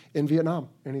F-4s in Vietnam,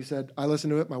 and he said, I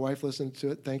listened to it, my wife listened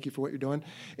to it, thank you for what you're doing.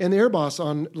 And the Air Boss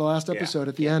on the last episode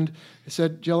at the end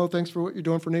said, Jello, thanks for what you're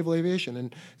doing for naval aviation.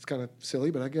 And it's kind of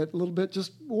silly, but I get a little bit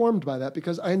just warmed by that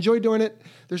because I enjoy doing it.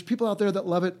 There's people out there that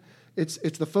love it. It's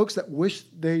the folks that wish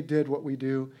they did what we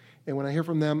do. And when I hear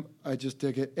from them, I just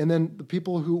dig it. And then the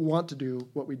people who want to do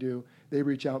what we do, they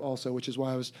reach out also, which is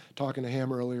why I was talking to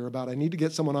Ham earlier about I need to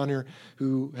get someone on here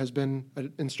who has been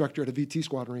an instructor at a VT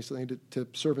squadron recently to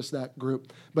service that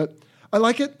group. But I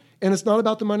like it, and it's not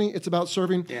about the money. It's about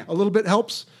serving. Yeah. A little bit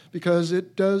helps because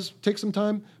it does take some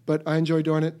time, but I enjoy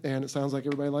doing it, and it sounds like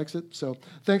everybody likes it. So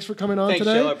thanks for coming on today.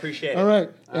 Thanks, Jill. I appreciate it. All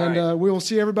right. We will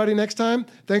see everybody next time.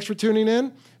 Thanks for tuning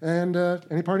in. And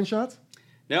any parting shots?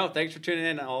 No, thanks for tuning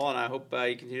in, all, and I hope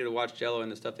you continue to watch Jello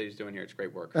and the stuff that he's doing here. It's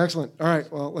great work. Excellent. All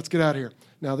right, well, let's get out of here.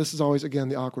 Now, this is always, again,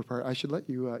 the awkward part. I should let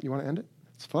you, you want to end it?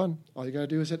 It's fun. All you got to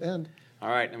do is hit end. All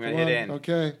right, I'm going to hit end.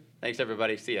 Okay. Thanks,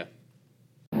 everybody. See ya.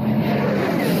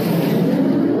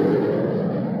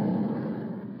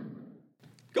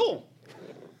 Cool.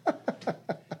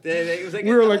 We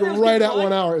were like right at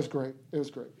 1 hour. It was great. It was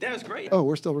great. That was great. Oh,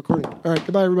 we're still recording. All right,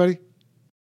 goodbye, everybody.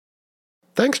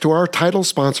 Thanks to our title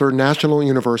sponsor, National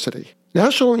University.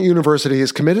 National University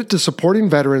is committed to supporting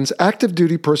veterans, active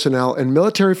duty personnel, and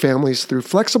military families through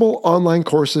flexible online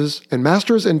courses and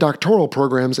master's and doctoral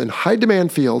programs in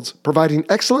high-demand fields, providing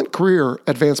excellent career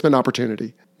advancement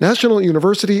opportunity. National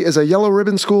University is a yellow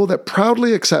ribbon school that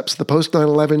proudly accepts the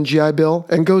post-9/11 GI Bill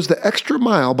and goes the extra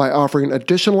mile by offering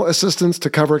additional assistance to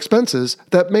cover expenses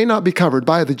that may not be covered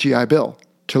by the GI Bill.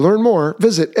 To learn more,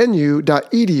 visit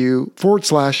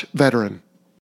nu.edu/veteran.